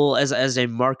cool as a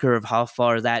marker of how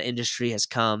far that industry has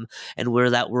come and where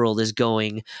that world is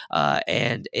going.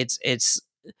 And it's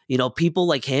people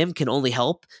like him can only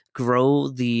help grow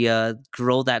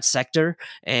that sector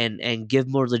and give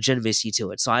more legitimacy to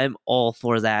it. So I'm all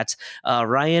for that.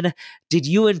 Ryan, did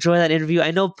you enjoy that interview? I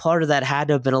know part of that had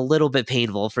to have been a little bit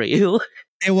painful for you.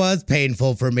 It was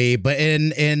painful for me, but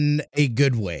in a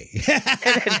good way.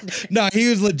 No, he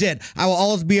was legit. I will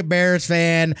always be a Bears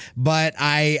fan, but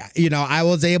I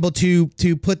was able to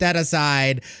put that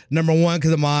aside. Number one,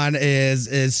 because Ahman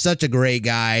is such a great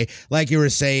guy. Like you were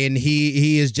saying,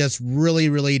 he is just really,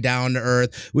 really down to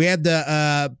earth. We had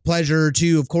the pleasure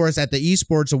to, of course, at the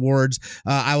Esports Awards,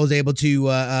 I was able to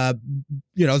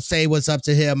say what's up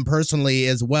to him personally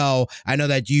as well. I know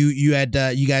that you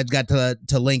guys got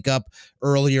to link up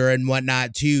earlier and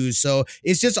whatnot too. So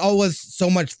it's just always so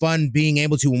much fun being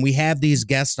able to, when we have these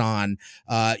guests on,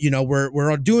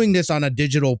 we're doing this on a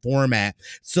digital format.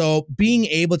 So being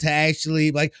able to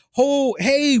actually like, oh,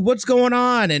 hey, what's going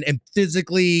on? And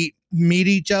physically meet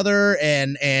each other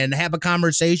and have a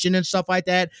conversation and stuff like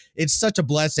that. It's such a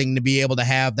blessing to be able to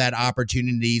have that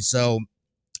opportunity. So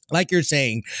like you're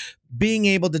saying, being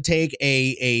able to take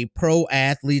a pro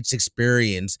athlete's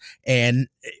experience and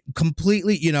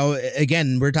completely,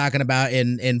 again, we're talking about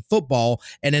in football,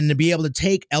 and then to be able to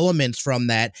take elements from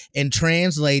that and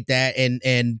translate that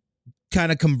and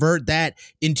kind of convert that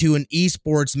into an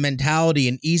esports mentality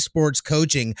and esports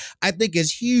coaching, I think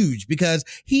is huge, because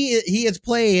he has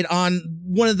played on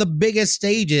one of the biggest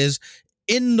stages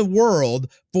in the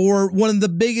world for one of the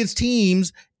biggest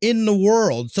teams in the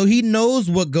world. So he knows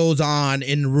what goes on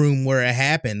in the room where it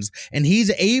happens, and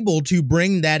he's able to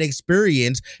bring that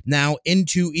experience now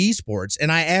into esports.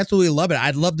 And I absolutely love it.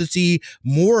 I'd love to see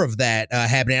more of that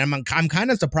happening. I'm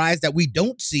kind of surprised that we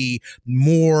don't see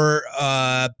more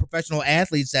professional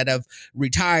athletes that have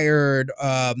retired,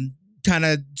 kind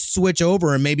of switch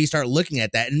over and maybe start looking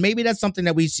at that. And maybe that's something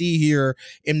that we see here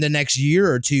in the next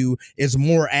year or two, is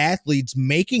more athletes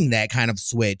making that kind of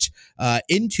switch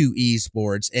into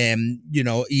esports and,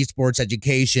 esports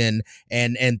education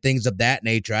and things of that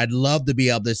nature. I'd love to be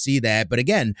able to see that. But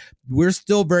again, we're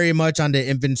still very much on the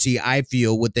infancy, I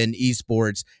feel, within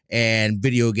esports and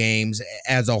video games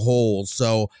as a whole.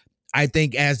 So I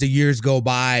think as the years go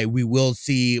by, we will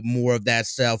see more of that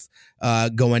stuff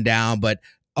going down. But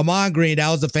Amon Green,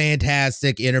 that was a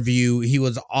fantastic interview. He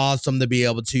was awesome to be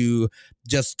able to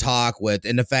just talk with,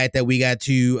 and the fact that we got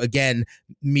to again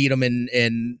meet him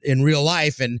in real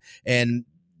life and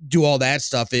do all that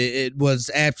stuff, it was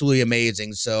absolutely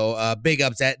amazing. So big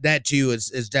ups. That too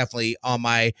is definitely on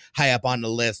my high up on the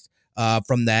list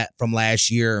from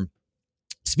last year.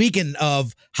 Speaking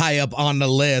of high up on the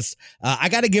list, I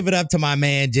got to give it up to my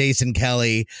man Jason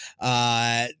Kelly.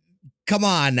 Come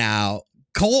on now,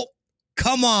 Colt.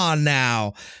 Come on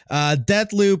now.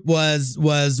 Deathloop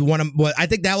was one of what I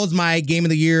think that was my game of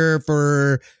the year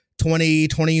for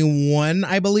 2021,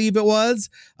 I believe it was.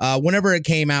 Whenever it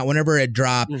came out, whenever it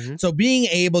dropped. Mhm. So being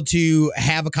able to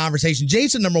have a conversation,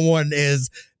 Jason, number one, is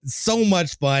so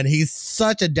much fun. He's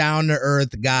such a down to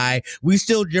earth guy. We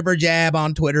still jibber jab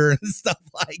on Twitter and stuff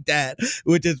like that,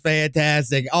 which is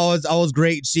fantastic. Always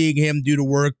great seeing him do the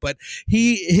work. But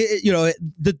he you know,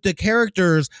 the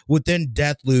characters within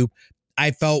Deathloop,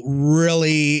 I felt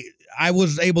really, I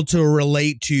was able to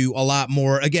relate to a lot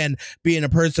more. Again, being a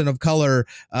person of color,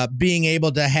 being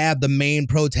able to have the main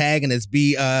protagonist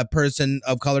be a person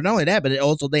of color. Not only that, but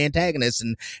also the antagonist,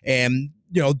 and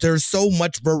you know, there's so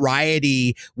much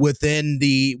variety within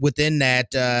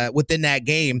that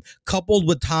game, coupled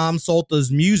with Tom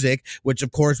Solta's music, which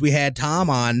of course we had Tom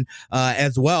on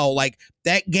as well. Like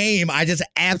that game, I just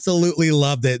absolutely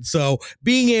loved it. So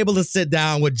being able to sit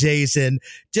down with Jason,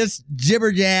 just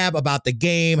jibber jab about the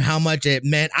game, how much it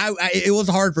meant. It was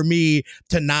hard for me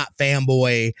to not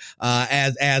fanboy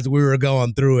as we were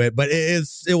going through it, but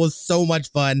it was so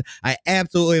much fun. I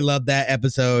absolutely loved that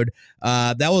episode.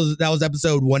 That was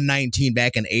episode 119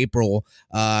 back in April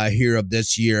here of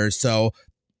this year. So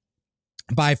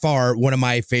by far one of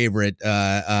my favorite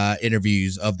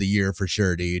interviews of the year for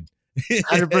sure, dude.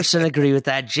 100% agree with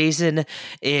that. Jason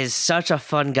is such a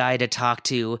fun guy to talk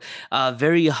to,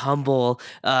 very humble,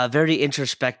 very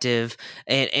introspective,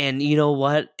 and you know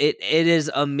what? It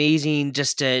is amazing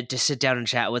just to sit down and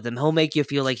chat with him. He'll make you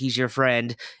feel like he's your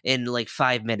friend in like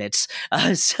 5 minutes.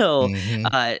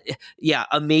 Yeah,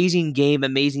 amazing game,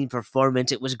 amazing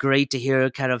performance. It was great to hear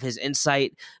kind of his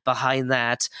insight behind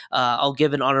that. I'll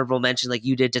give an honorable mention, like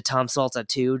you did, to Tom Salta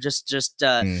too. Just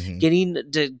getting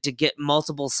to get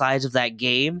multiple sides of that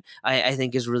game, I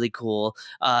think is really cool,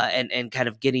 and kind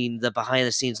of getting the behind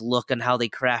the scenes look on how they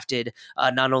crafted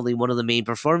not only one of the main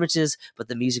performances but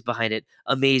the music behind it.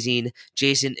 Amazing.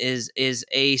 Jason is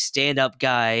a stand up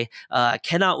guy.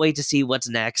 Cannot wait to see what's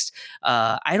next.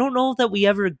 I don't know that we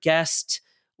ever guessed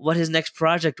what his next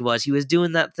project was. He was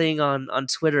doing that thing on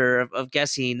Twitter of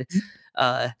guessing.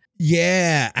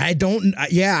 Yeah, I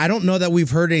don't know that we've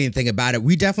heard anything about it.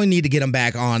 We definitely need to get him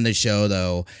back on the show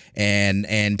though,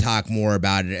 and talk more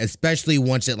about it, especially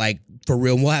once it, like, for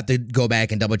real. We'll have to go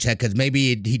back and double check, because maybe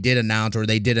he did announce, or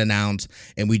they did announce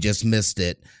and we just missed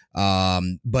it.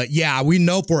 But yeah, we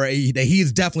know that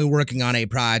he's definitely working on a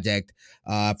project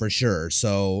for sure.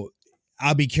 So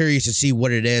I'll be curious to see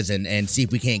what it is and see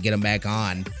if we can't get him back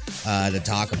on to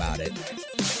talk about it.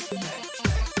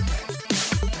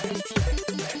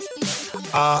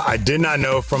 I did not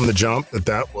know from the jump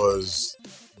that was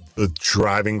the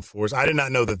driving force. I did not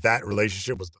know that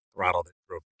relationship was the throttle that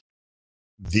drove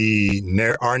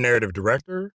it. Our narrative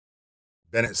director,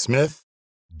 Bennett Smith,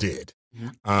 did.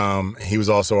 Mm-hmm. He was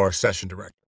also our session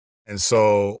director. And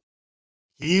so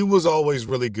he was always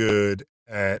really good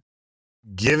at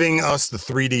giving us the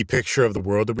 3D picture of the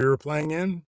world that we were playing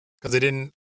in, because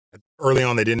early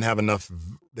on, they didn't have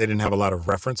a lot of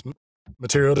reference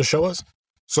material to show us.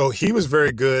 So he was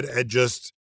very good at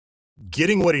just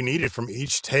getting what he needed from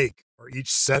each take, or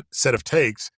each set of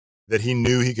takes that he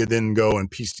knew he could then go and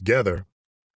piece together.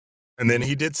 And then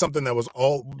he did something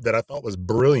that I thought was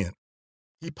brilliant.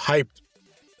 He piped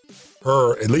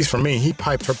her, at least for me, he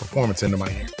piped her performance into my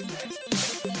ear.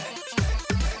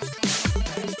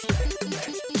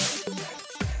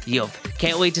 Yup.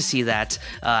 Can't wait to see that.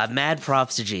 Mad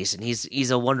props to Jason.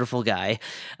 He's a wonderful guy.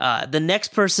 The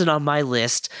next person on my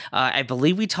list, I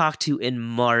believe we talked to in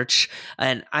March,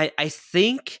 and I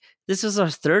think this is our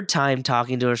third time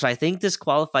talking to her, so I think this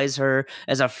qualifies her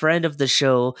as a friend of the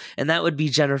show, and that would be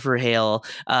Jennifer Hale.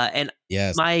 And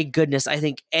yes, my goodness, I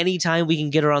think anytime we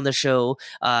can get her on the show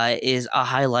is a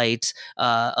highlight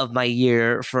of my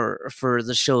year for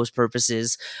the show's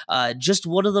purposes. Just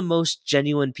one of the most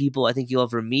genuine people I think you'll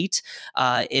ever meet.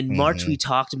 In March, we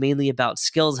talked mainly about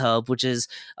Skills Hub, which is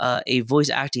a voice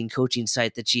acting coaching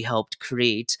site that she helped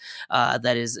create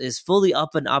that is fully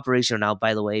up and operational now,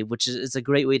 by the way, which is a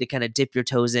great way to kind of dip your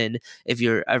toes in if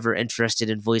you're ever interested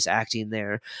in voice acting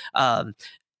there.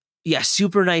 Yeah,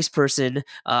 super nice person.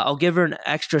 I'll give her an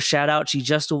extra shout out. She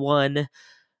just won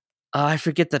I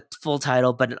forget the full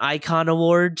title, but an icon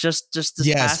award just this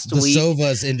Yes, past the week.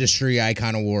 Sovas Industry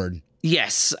Icon Award.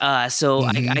 Yes. So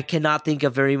I cannot think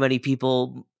of very many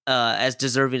people as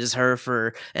deserving as her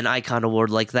for an icon award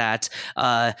like that.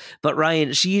 But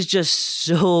Ryan, she's just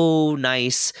so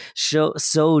nice,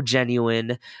 so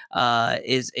genuine.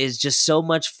 Is just so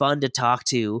much fun to talk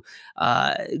to.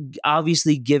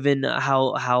 Obviously, given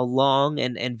how long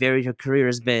and varied her career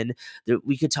has been, that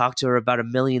we could talk to her about a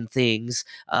million things.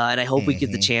 And I hope we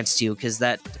get the chance to, because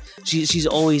that she's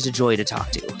always a joy to talk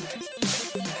to.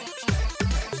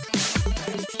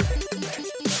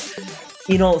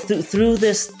 You know, through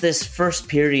this first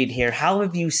period here, how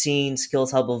have you seen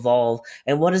Skills Hub evolve,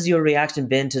 and what has your reaction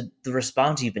been to the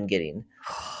response you've been getting?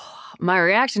 My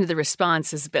reaction to the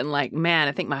response has been like, man,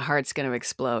 I think my heart's going to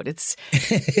explode. It's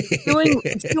doing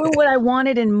what I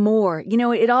wanted and more. You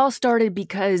know, it all started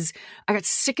because I got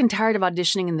sick and tired of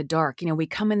auditioning in the dark. You know, we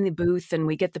come in the booth and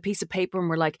we get the piece of paper and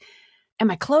we're like,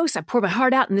 am I close? I pour my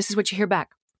heart out and this is what you hear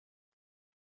back.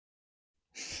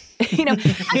 You know, and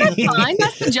that's fine.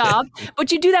 That's the job.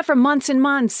 But you do that for months and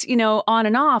months, you know, on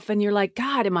and off. And you're like,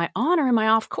 God, am I on or am I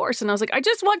off course? And I was like, I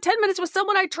just want 10 minutes with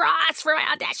someone I trust for my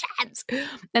auditions.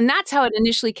 And that's how it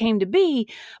initially came to be.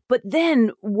 But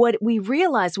then what we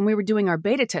realized when we were doing our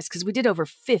beta tests, because we did over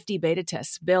 50 beta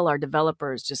tests, Bill, our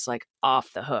developer, is just like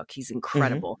off the hook. He's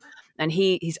incredible. And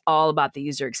he's all about the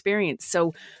user experience.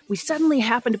 So we suddenly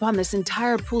happened upon this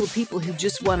entire pool of people who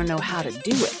just want to know how to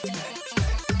do it.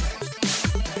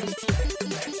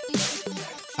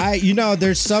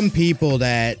 There's some people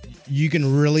that you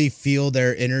can really feel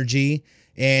their energy.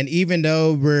 And even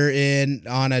though we're in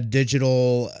a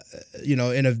digital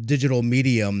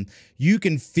medium, you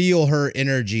can feel her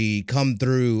energy come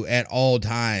through at all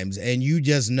times. And you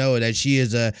just know that she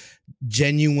is a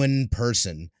genuine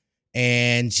person.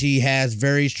 And she has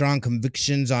very strong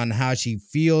convictions on how she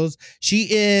feels. She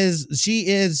is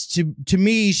to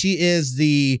me, she is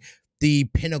the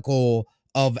pinnacle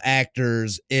of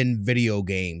actors in video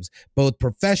games, both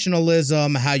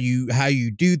professionalism, how you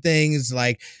do things.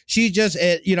 Like, she just,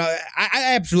 I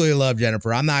absolutely love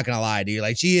Jennifer. I'm not gonna lie to you.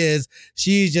 Like, she's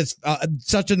just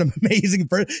such an amazing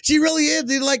person. She really is.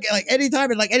 Dude. Like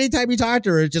anytime you talk to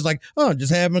her, it's just like, oh,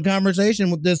 just having a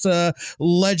conversation with this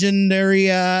legendary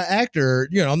actor.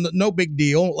 You know, no big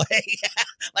deal.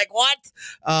 Like what?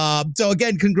 So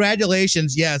again,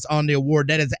 congratulations, yes, on the award.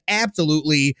 That is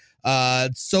absolutely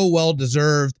so well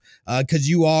deserved, because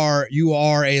you are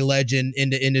a legend in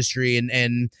the industry,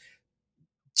 and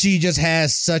she just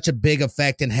has such a big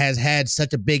effect and has had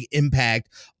such a big impact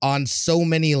on so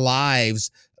many lives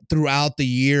throughout the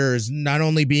years, not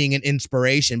only being an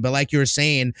inspiration, but like you were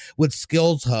saying, with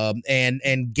Skills Hub and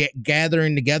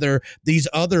gathering together these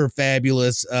other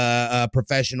fabulous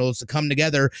professionals to come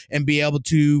together and be able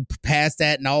to pass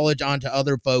that knowledge on to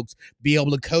other folks, be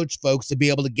able to coach folks to be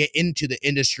able to get into the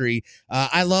industry.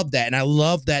 I love that. And I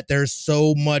love that there's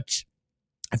so much,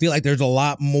 I feel like there's a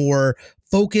lot more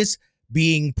focus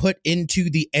being put into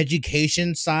the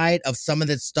education side of some of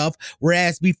this stuff.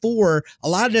 Whereas before, a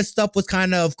lot of this stuff was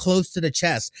kind of close to the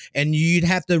chest, and you'd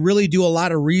have to really do a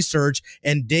lot of research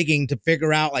and digging to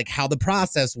figure out like how the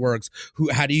process works.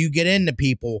 How do you get into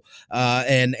people?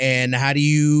 And how do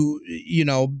you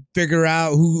figure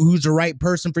out who's the right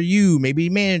person for you, maybe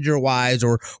manager wise,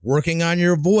 or working on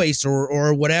your voice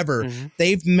or whatever.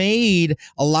 They've made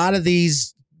a lot of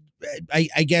these,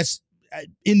 I guess,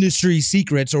 industry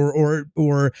secrets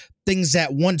or things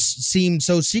that once seemed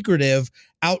so secretive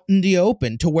out in the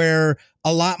open, to where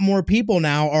a lot more people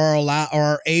now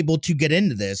are able to get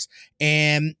into this.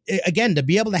 And again, to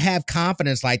be able to have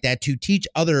confidence like that, to teach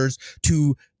others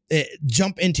to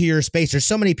jump into your space. There's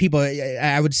so many people,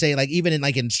 I would say, like even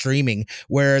in streaming,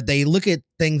 where they look at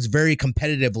things very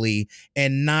competitively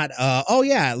and not, oh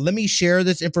yeah, let me share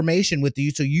this information with you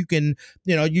so you can,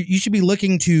 you should be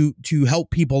looking to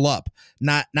help people up,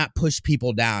 not push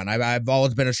people down. I've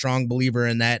always been a strong believer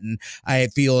in that. And I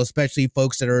feel especially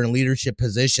folks that are in leadership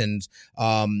positions,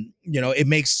 it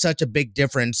makes such a big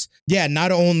difference. Yeah.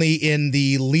 Not only in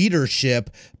the leadership,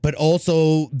 but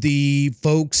also the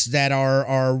folks that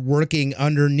are working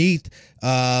underneath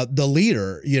the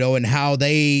leader, and how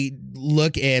they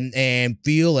look and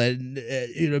feel, and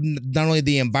not only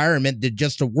the environment,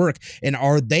 just to work, and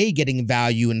are they getting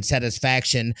value and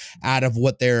satisfaction out of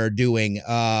what they're doing.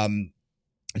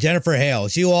 Jennifer Hale,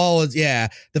 she always, the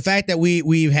fact that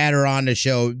we've had her on the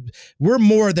show, we're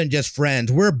more than just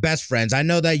friends. We're best friends. I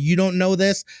know that you don't know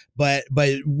this, but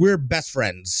we're best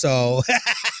friends. So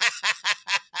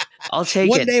I'll take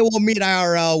One it. day we'll meet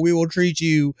IRL. We will treat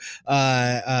you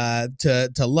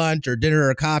to lunch or dinner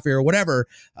or coffee or whatever.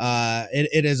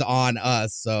 It is on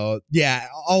us. So yeah,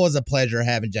 always a pleasure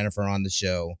having Jennifer on the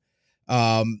show.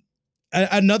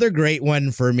 Another great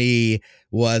one for me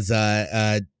was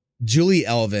Julie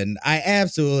Elvin. I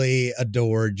absolutely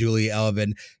adore Julie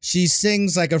Elvin. She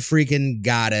sings like a freaking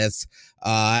goddess.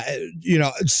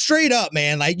 Straight up,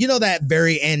 man. Like, that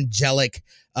very angelic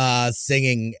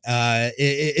singing.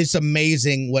 It's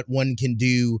amazing what one can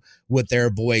do with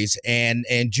their voice. And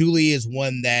Julie is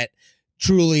one that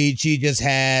truly, she just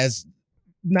has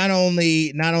not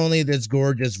only this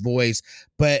gorgeous voice,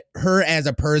 but her as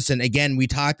a person. Again, we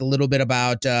talked a little bit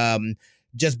about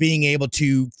just being able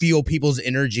to feel people's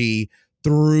energy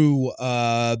through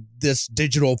this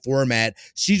digital format.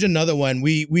 She's another one.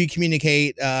 We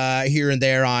communicate here and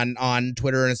there on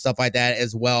Twitter and stuff like that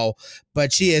as well.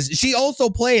 But she also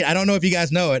played, I don't know if you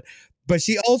guys know it, but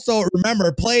she also,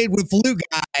 remember, played with Flute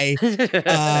Guy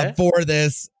for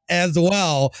this as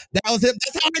well. That was him.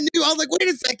 That's how I knew. I was like, wait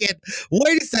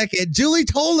a second. Julie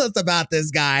told us about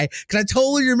this guy, because I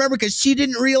totally remember, because she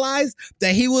didn't realize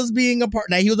that he was a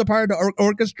part of the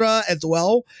orchestra as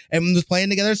well and was playing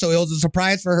together. So it was a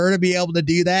surprise for her to be able to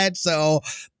do that. So,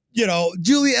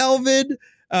 Julie Elvin,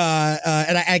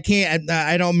 and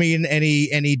I don't mean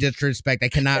any disrespect. I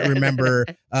cannot remember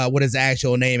what his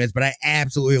actual name is, but I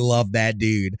absolutely love that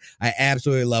dude. I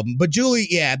absolutely love him. But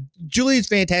Julie's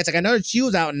fantastic. I know that she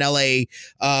was out in LA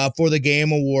for the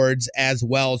Game Awards as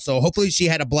well. So hopefully she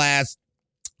had a blast.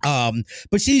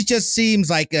 But she just seems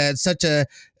like such a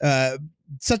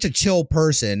chill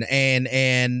person,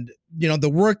 and the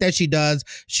work that she does,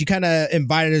 she kind of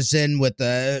invited us in with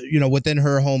within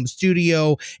her home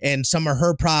studio and some of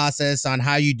her process on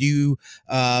how you do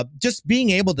just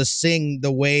being able to sing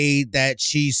the way that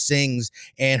she sings.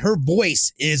 And her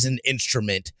voice is an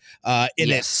instrument in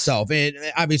itself. And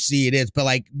obviously it is, but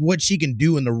like what she can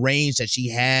do in the range that she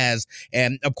has.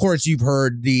 And of course you've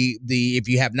heard the if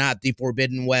you have not, the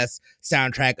Forbidden West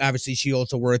soundtrack. Obviously she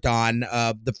also worked on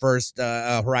the first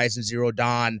Horizon Zero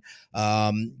Dawn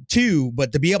too.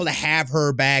 But to be able to have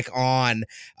her back on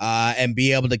and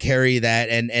be able to carry that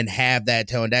and have that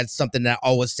tone, that's something that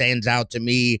always stands out to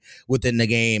me within the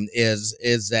game is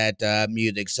that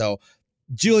music. So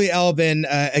Julie Elvin,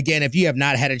 again, if you have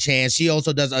not had a chance, she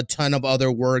also does a ton of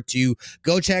other work too.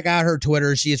 Go check out her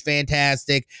Twitter. She is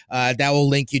fantastic. That will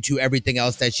link you to everything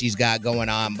else that she's got going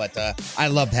on. But I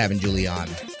loved having Julie on.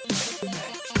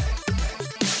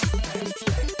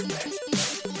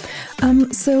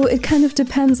 So it kind of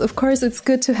depends. Of course, it's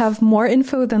good to have more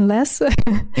info than less. But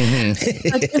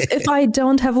if I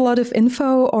don't have a lot of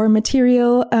info or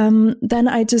material, then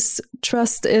I just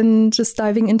trust in just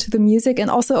diving into the music, and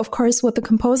also, of course, what the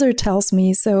composer tells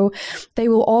me. So they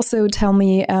will also tell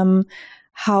me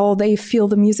how they feel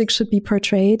the music should be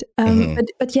portrayed.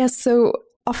 But yes, so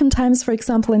oftentimes, for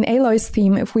example, in Aloy's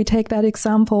theme, if we take that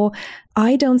example,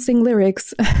 I don't sing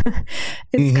lyrics.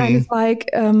 It's kind of like,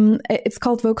 it's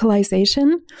called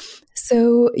vocalization.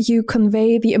 So you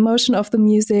convey the emotion of the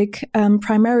music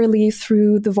primarily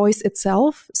through the voice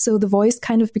itself. So the voice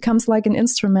kind of becomes like an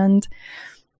instrument.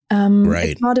 Right.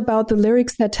 It's not about the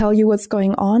lyrics that tell you what's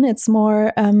going on. It's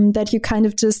more that you kind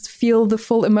of just feel the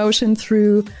full emotion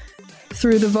through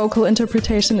the vocal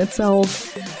interpretation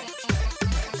itself.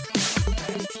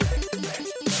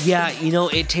 Yeah,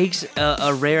 it takes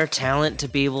a rare talent to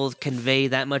be able to convey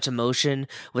that much emotion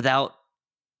without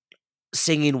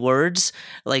singing words,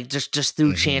 like just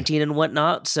through chanting and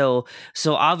whatnot. So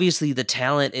obviously the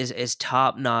talent is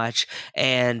top notch,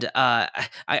 and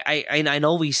I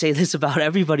know we say this about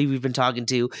everybody we've been talking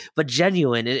to, but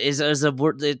genuine is a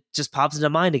word that just pops into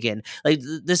mind again. Like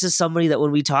this is somebody that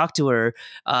when we talked to her,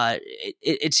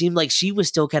 it seemed like she was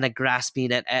still kind of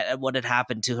grasping at what had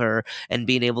happened to her and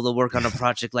being able to work on a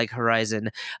project like Horizon,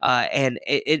 and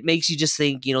it makes you just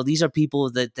think, these are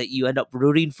people that you end up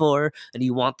rooting for and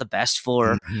you want the best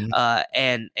for,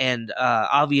 and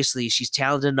obviously she's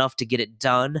talented enough to get it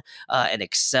done and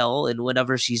excel in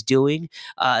whatever she's doing.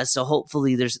 So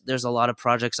hopefully there's a lot of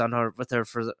projects on her with her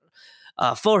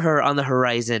for her on the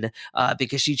horizon,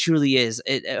 because she truly is.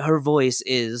 Her voice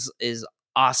is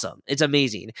awesome. It's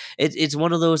amazing. It's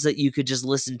one of those that you could just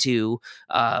listen to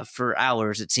for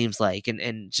hours, it seems like,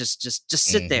 and just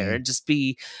sit there and just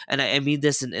be, and I mean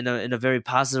this in a very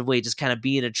positive way, just kind of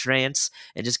be in a trance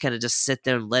and just kind of just sit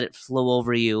there and let it flow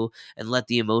over you and let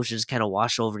the emotions kind of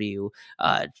wash over you.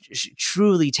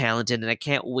 Truly talented, and I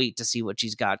can't wait to see what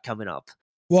she's got coming up.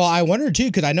 Well, I wonder too,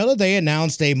 because I know that they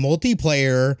announced a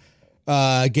multiplayer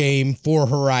game for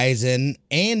Horizon,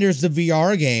 and there's the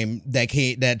VR game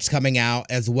that's coming out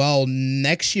as well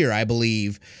next year, I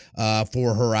believe,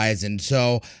 for Horizon.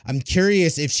 So I'm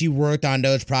curious if she worked on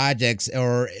those projects,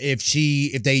 or if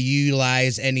they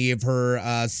utilize any of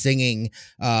her singing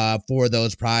for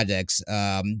those projects.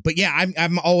 But yeah,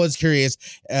 I'm always curious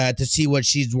to see what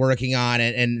she's working on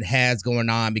and has going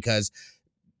on, because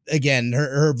again,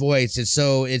 her voice is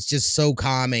it's just so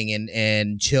calming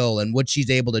and chill, and what she's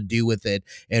able to do with it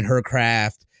and her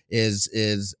craft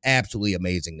is absolutely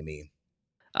amazing to me.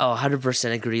 Oh,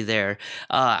 100% agree there.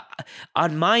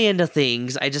 On my end of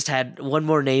things, I just had one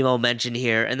more name I'll mention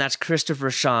here, and that's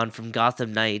Christopher Sean from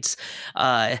Gotham Knights.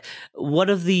 One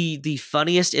of the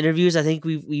funniest interviews I think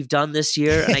we've done this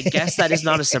year, and I guess that is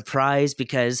not a surprise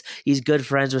because he's good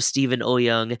friends with Stephen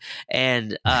Oyoung.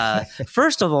 And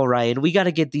first of all, Ryan, we got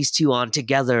to get these two on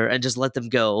together and just let them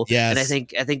go. Yes. And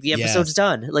I think the episode's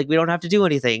done. Like, we don't have to do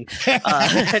anything.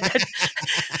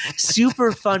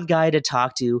 Super fun guy to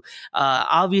talk to.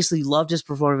 Obviously loved his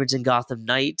performance in Gotham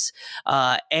Knights.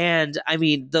 And I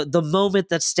mean, the moment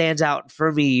that stands out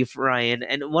for me, Ryan,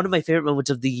 and one of my favorite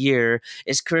moments of the year,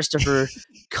 is Christopher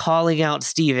calling out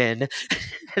Steven,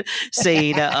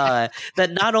 saying that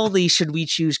not only should we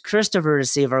choose Christopher to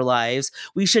save our lives,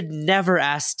 we should never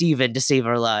ask Steven to save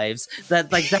our lives.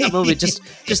 That moment,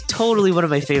 just totally one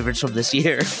of my favorites from this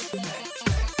year.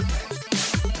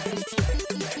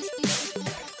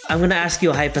 I'm going to ask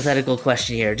you a hypothetical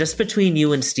question here, just between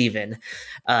you and Steven.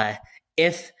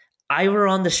 If I were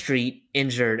on the street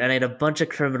injured and I had a bunch of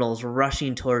criminals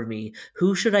rushing toward me,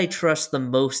 who should I trust the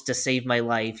most to save my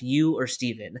life, you or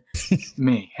Steven?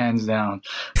 Me, hands down.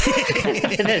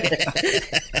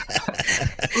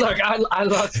 Look, I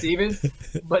love Steven,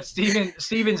 but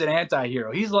Steven's an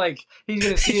anti-hero. He's going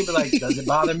to see it and be like, does it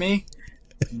bother me?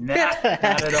 Nah,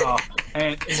 not at all.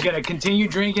 And he's going to continue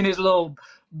drinking his little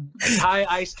Thai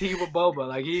iced tea with boba.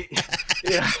 Like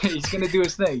he's gonna do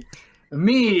his thing.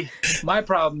 Me, my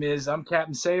problem is I'm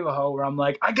Captain Save-A-Ho, where I'm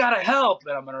like, I gotta help,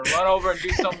 and I'm gonna run over and do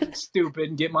something stupid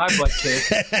and get my butt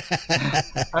kicked.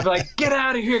 I'm like, get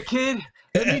out of here, kid.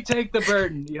 Let me take the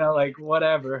burden. Like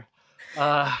whatever.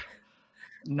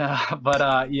 No,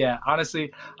 but yeah.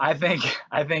 Honestly, I think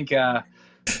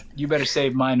you better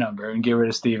save my number and get rid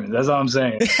of Steven. That's all I'm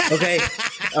saying. Okay.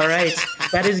 All right.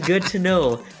 That is good to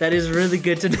know. That is really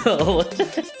good to know.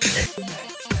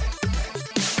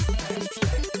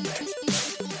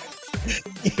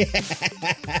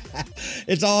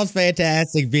 It's always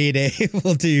fantastic being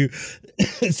able to,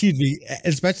 excuse me,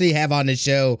 especially have on the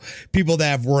show people that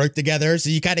have worked together. So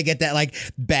you kind of get that like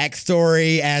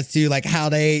backstory as to like how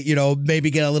they,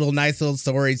 maybe get a nice little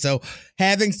story. So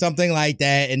having something like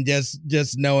that and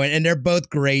just knowing, and they're both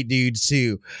great dudes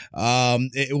too.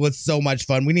 It was so much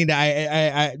fun.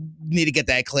 I need to get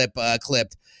that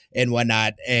clipped and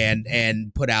whatnot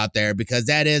and put out there, because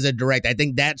that is a direct, I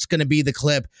think that's going to be the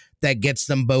clip that gets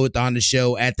them both on the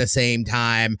show at the same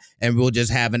time, and we'll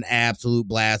just have an absolute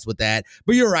blast with that.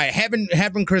 But you're right,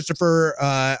 having Christopher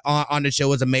on the show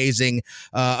was amazing.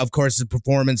 Of course, his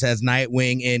performance as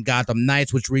Nightwing in Gotham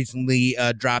Knights, which recently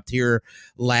dropped here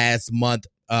last month,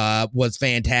 was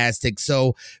fantastic.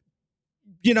 So,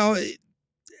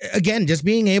 again, just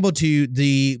being able to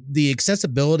the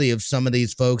accessibility of some of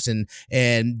these folks and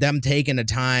them taking the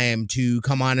time to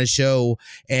come on a show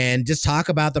and just talk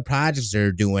about the projects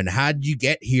they're doing. How did you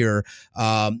get here?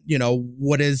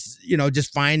 What is,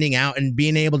 just finding out and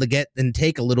being able to get and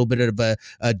take a little bit of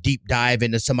a deep dive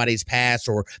into somebody's past,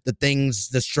 or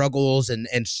the struggles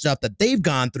and stuff that they've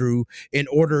gone through in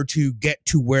order to get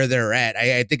to where they're at.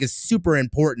 I think it's super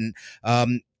important.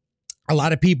 A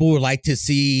lot of people would like to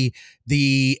see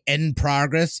the end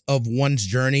progress of one's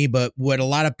journey, but what a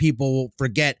lot of people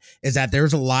forget is that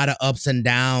there's a lot of ups and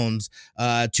downs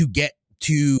to get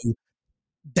to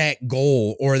that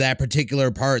goal or that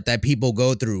particular part that people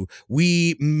go through.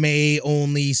 We may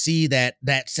only see that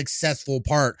successful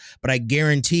part, but I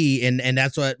guarantee, and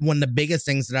that's what one of the biggest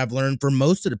things that I've learned from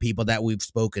most of the people that we've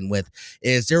spoken with,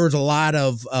 is there was a lot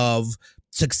of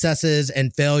successes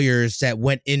and failures that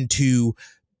went into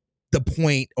the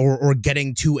point or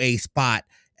getting to a spot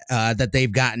that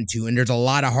they've gotten to. And there's a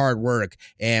lot of hard work,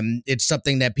 and it's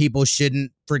something that people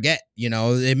shouldn't forget.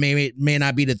 It may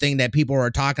not be the thing that people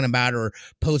are talking about or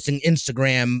posting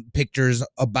Instagram pictures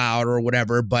about or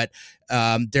whatever, but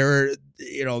I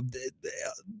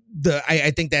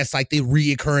think that's like the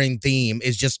reoccurring theme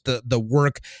is just the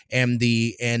work and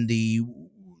the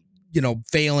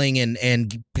failing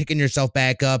and picking yourself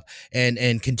back up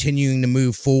and continuing to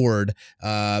move forward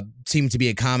seems to be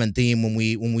a common theme when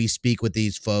we speak with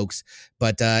these folks.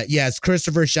 But yes,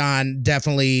 Christopher Sean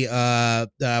definitely one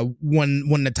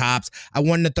of the tops. I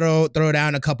wanted to throw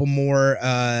down a couple more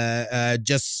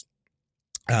just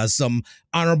some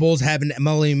honorables, having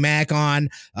Emily Mack on.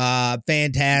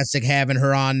 Fantastic having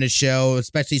her on the show,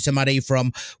 especially somebody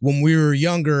from when we were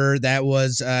younger that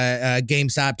was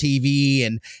GameStop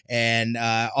TV and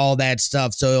all that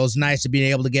stuff. So it was nice to be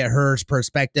able to get her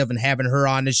perspective and having her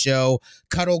on the show.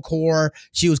 Cuddlecore,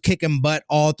 she was kicking butt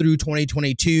all through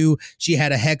 2022. She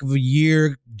had a heck of a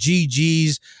year.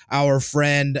 GG's our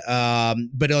friend.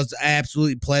 But it was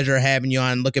absolutely pleasure having you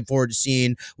on. Looking forward to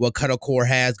seeing what Cuddlecore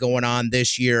has going on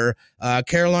this year.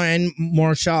 Caroline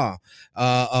Marshall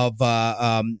of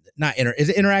is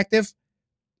it Interactive?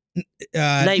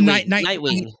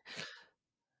 Nightwing.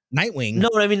 Nightwing. No,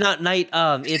 I mean not Night.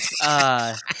 It's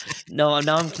no.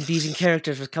 Now I'm confusing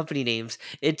characters with company names.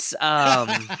 It's oh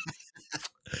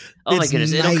my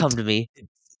goodness, it'll come to me.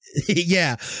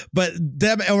 Yeah, but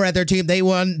them over at their team, they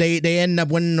won. They ended up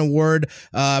winning an award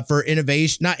for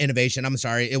innovation. Not innovation. I'm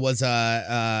sorry. It was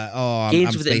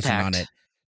Games with Impact. On it.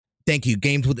 Thank you,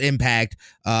 Games with Impact,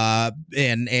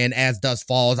 and As Dusk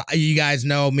Falls. You guys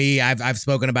know me. I've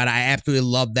spoken about it. I absolutely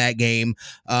love that game.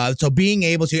 So being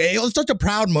able to, it was such a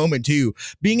proud moment too.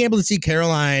 Being able to see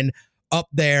Caroline up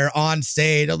there on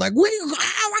stage, I was like,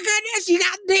 oh my goodness, you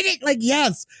did it! Like,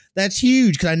 yes, that's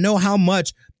huge because I know how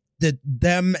much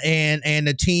them and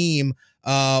the team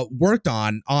worked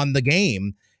on the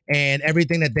game and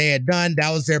everything that they had done.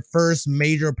 That was their first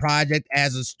major project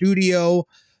as a studio.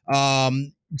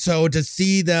 So to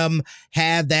see them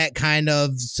have that kind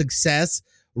of success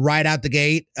right out the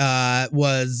gate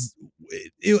was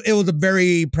a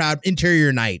very proud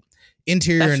interior night.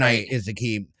 Interior night is the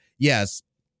key. Yes.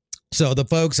 So the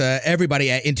folks, everybody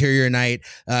at Interior Night,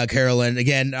 Carolyn,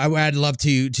 again, I'd love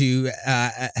to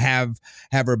have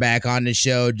her back on the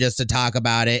show just to talk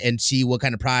about it and see what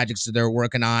kind of projects they're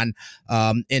working on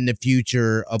in the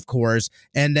future, of course.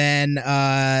 And then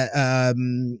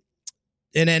Anthony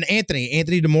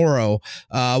DeMoro,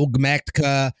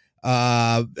 Gmactica,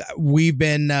 we've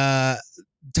been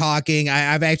talking.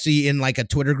 I've actually in like a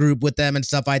Twitter group with them and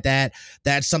stuff like that.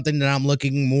 That's something that I'm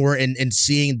looking more and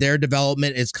seeing their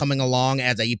development is coming along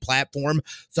as a platform.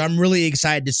 So I'm really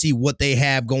excited to see what they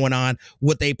have going on,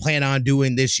 what they plan on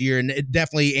doing this year. And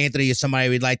definitely Anthony is somebody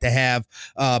we'd like to have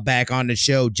back on the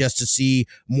show just to see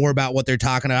more about what they're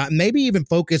talking about. Maybe even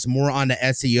focus more on the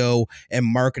SEO and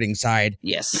marketing side.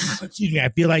 Yes. Excuse me. I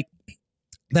feel like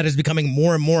that is becoming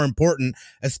more and more important,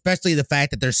 especially the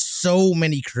fact that there's so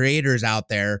many creators out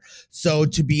there. So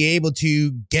to be able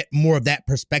to get more of that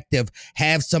perspective,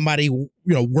 have somebody,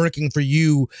 working for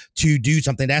you to do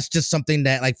something, that's just something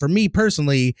that, like, for me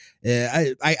personally,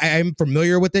 I'm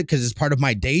familiar with it because it's part of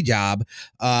my day job.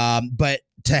 But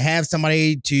to have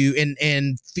somebody to,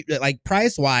 and like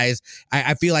price wise,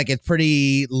 I feel like it's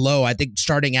pretty low. I think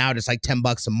starting out, it's like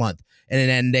 $10 a month. And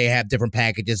then they have different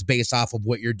packages based off of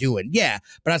what you're doing. Yeah,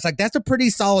 but I was like, that's a pretty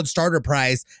solid starter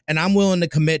price, and I'm willing to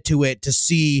commit to it to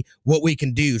see what we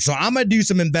can do. So I'm going to do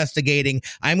some investigating.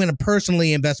 I'm going to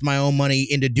personally invest my own money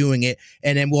into doing it,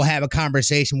 and then we'll have a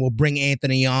conversation. We'll bring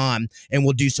Anthony on, and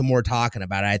we'll do some more talking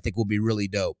about it. I think will be really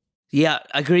dope. Yeah,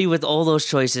 agree with all those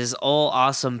choices. All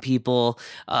awesome people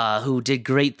who did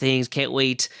great things. Can't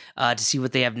wait to see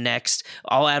what they have next.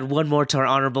 I'll add one more to our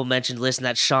honorable mention list, and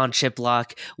that's Sean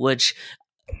Chiplock, which,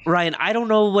 Ryan, I don't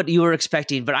know what you were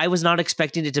expecting, but I was not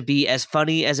expecting it to be as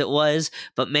funny as it was.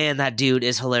 But man, that dude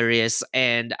is hilarious.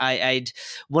 And I'd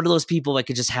one of those people I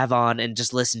could just have on and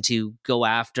just listen to,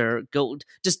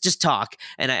 just talk.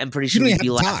 And I'm pretty sure we'd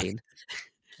be laughing.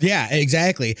 Yeah,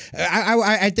 exactly.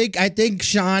 I think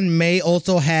Sean may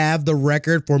also have the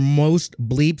record for most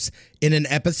bleeps in an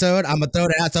episode. I'm gonna throw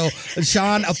that out. So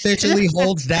Sean officially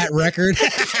holds that record.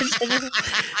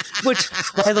 Which,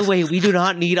 by the way, we do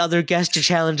not need other guests to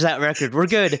challenge that record. We're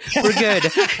good. We're good.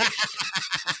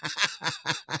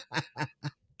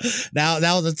 Now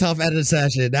that was a tough edit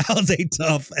session.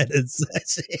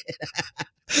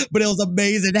 But it was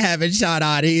amazing having Sean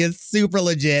on. He is super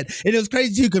legit. And it was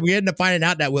crazy too, because we ended up finding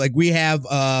out that we have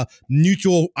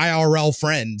mutual IRL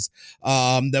friends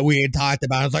that we had talked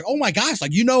about. I was like, oh my gosh,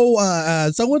 like,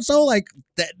 so-and-so, like,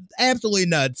 that, absolutely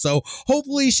nuts. So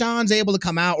hopefully Sean's able to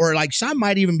come out, or like Sean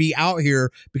might even be out here,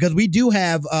 because we do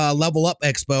have Level Up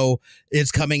Expo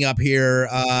is coming up here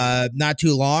not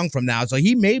too long from now. So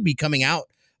he may be coming out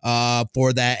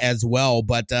for that as well.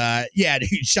 But yeah,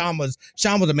 dude, Sean was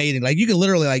amazing. Like, you can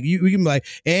literally, like, you can be like,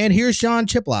 and here's Sean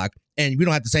Chiplock. and we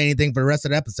don't have to say anything for the rest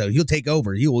of the episode. He'll take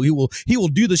over. He will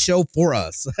do the show for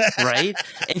us. Right?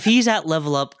 If he's at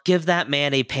Level Up, give that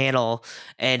man a panel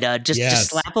and just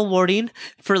slap a warning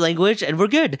for language, and we're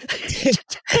good.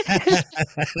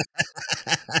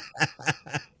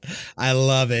 I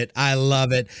love it.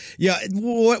 Yeah,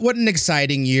 what an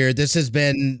exciting year. This has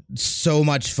been so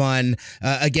much fun.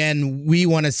 Again, we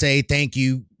want to say thank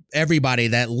you, everybody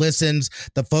that listens,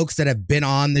 the folks that have been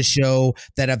on the show,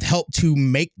 that have helped to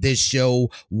make this show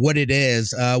what it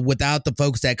is. Without the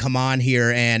folks that come on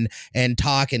here and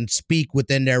talk and speak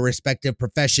within their respective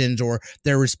professions or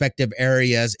their respective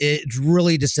areas, it's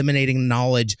really disseminating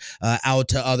knowledge out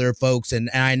to other folks. And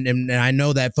I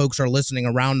know that folks are listening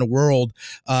around the world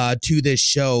to this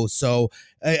show. So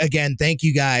again, thank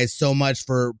you guys so much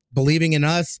for believing in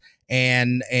us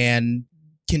and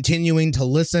continuing to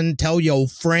listen. Tell your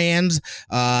friends,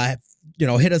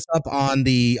 hit us up on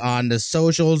the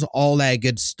socials, all that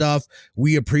good stuff.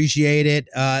 We appreciate it.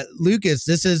 Lucas,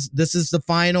 this is the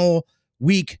final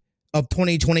week of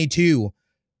 2022.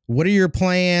 What are your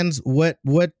plans? What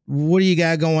do you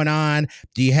got going on?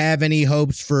 Do you have any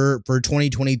hopes for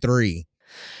 2023?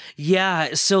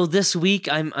 Yeah, so this week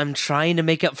I'm trying to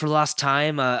make up for lost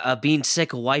time. Being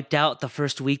sick wiped out the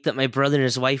first week that my brother and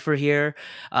his wife were here.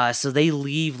 So they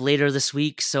leave later this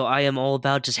week. So I am all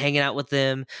about just hanging out with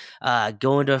them,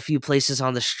 going to a few places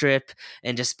on the Strip,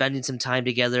 and just spending some time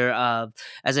together.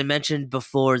 As I mentioned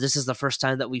before, this is the first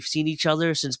time that we've seen each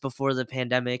other since before the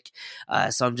pandemic.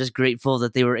 So I'm just grateful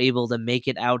that they were able to make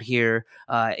it out here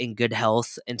in good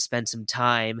health and spend some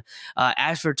time.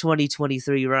 As for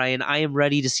 2023, Ryan, I am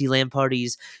ready to see LAN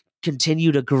parties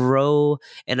continue to grow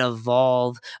and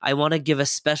evolve. I want to give a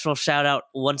special shout out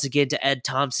once again to Ed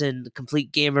Thompson, the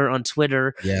Complete Gamer on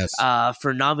Twitter,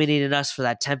 for nominating us for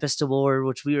that Tempest Award,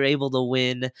 which we were able to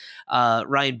win.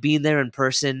 Ryan, being there in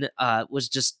person was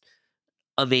just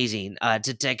amazing.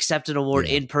 To accept an award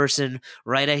in person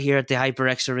right out here at the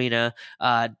HyperX Arena,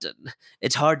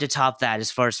 it's hard to top that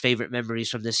as far as favorite memories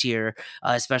from this year,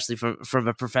 especially from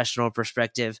a professional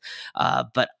perspective.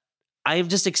 But I am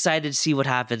just excited to see what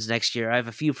happens next year. I have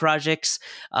a few projects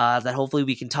that hopefully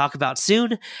we can talk about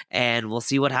soon, and we'll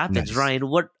see what happens. Nice. Ryan,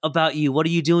 what about you? What are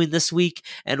you doing this week,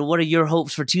 and what are your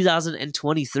hopes for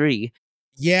 2023?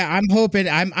 Yeah, I'm hoping.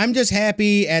 I'm just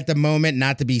happy at the moment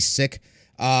not to be sick.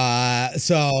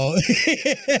 So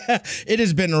it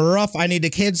has been rough. I need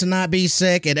the kids to not be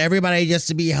sick and everybody just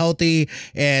to be healthy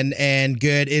and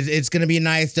good. It's going to be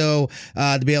nice though,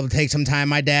 to be able to take some time.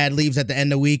 My dad leaves at the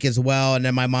end of the week as well. And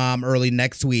then my mom early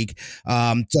next week.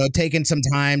 So taking some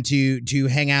time to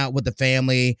hang out with the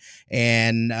family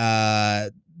and,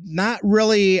 not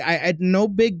really, I had no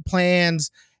big plans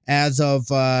as of,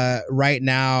 right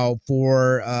now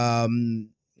for,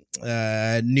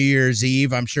 New Year's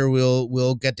Eve. I'm sure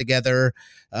we'll get together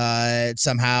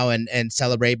somehow and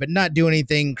celebrate, but not do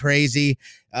anything crazy.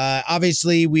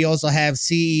 Obviously we also have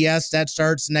CES that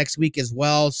starts next week as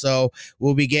well, so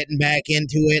we'll be getting back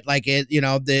into it. Like it,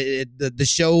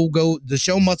 the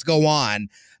show must go on.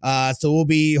 So we'll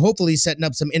be hopefully setting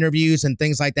up some interviews and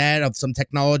things like that of some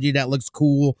technology that looks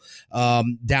cool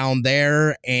down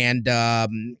there, and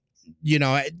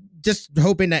just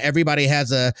hoping that everybody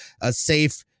has a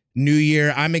safe New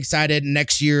Year. I'm excited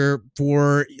next year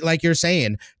for, like you're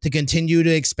saying, to continue to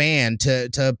expand,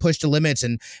 to push the limits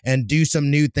and do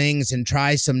some new things and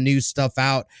try some new stuff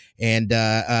out. And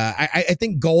I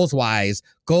think goals wise,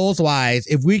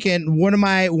 if we can, one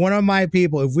of my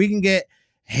people, if we can get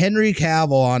Henry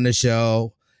Cavill on the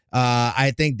show,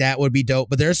 I think that would be dope.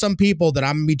 But there's some people that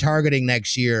I'm gonna be targeting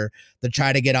next year to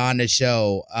try to get on the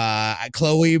show.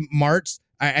 Chloe Martz,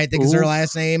 I think is her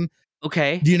last name.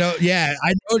 Okay. Yeah,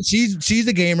 I know she's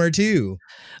a gamer too.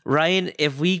 Ryan,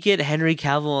 if we get Henry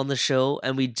Cavill on the show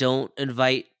and we don't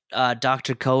invite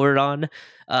Dr. Coward on,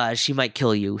 she might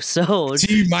kill you. So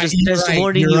just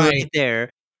warning you right there.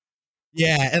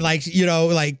 Yeah, and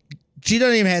she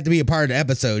doesn't even have to be a part of the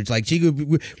episodes. Like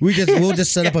we'll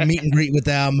just set up a meet and greet with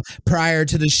them prior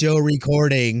to the show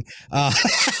recording.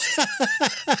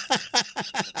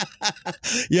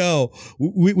 Yo,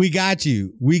 we got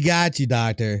you. We got you,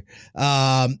 Doctor.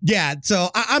 Yeah, so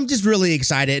I'm just really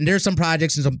excited. And there's some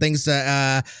projects and some things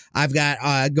that I've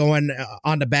got going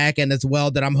on the back end as well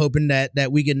that I'm hoping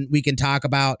that we can talk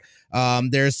about.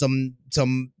 There's some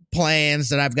plans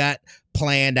that I've got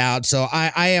planned out. So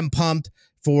I am pumped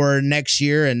for next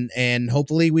year, and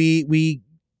hopefully we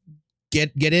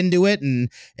get into it and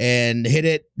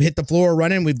hit the floor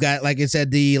running. We've got, like I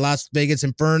said, the Las Vegas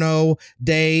Inferno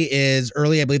Day is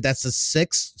early. I believe that's the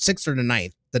 6th or the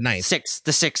 9th. The 9th.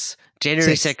 The 6th.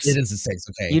 January 6th. It is the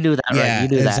 6th. Okay. You knew that, right?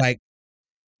 You knew that.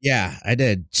 Yeah, I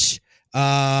did.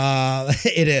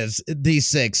 It is the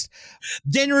 6th.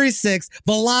 January 6th,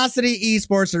 Velocity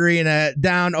Esports Arena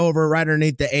down over right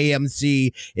underneath the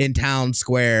AMC in Town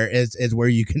Square is where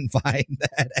you can find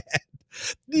that at.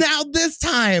 Now this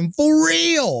time, for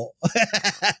real.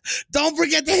 Don't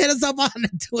forget to hit us up on the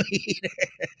Twitter.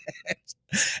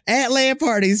 At Land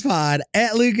Parties Pod,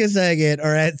 at Lucas Egan,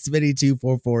 or at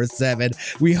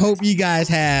Smitty2447. We hope you guys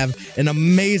have an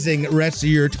amazing rest of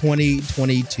your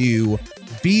 2022.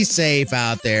 Be safe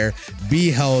out there.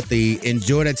 Be healthy.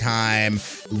 Enjoy the time.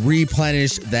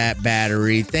 Replenish that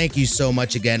battery. Thank you so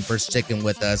much again for sticking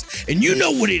with us. And you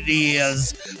know what it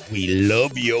is. We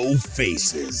love your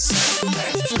faces.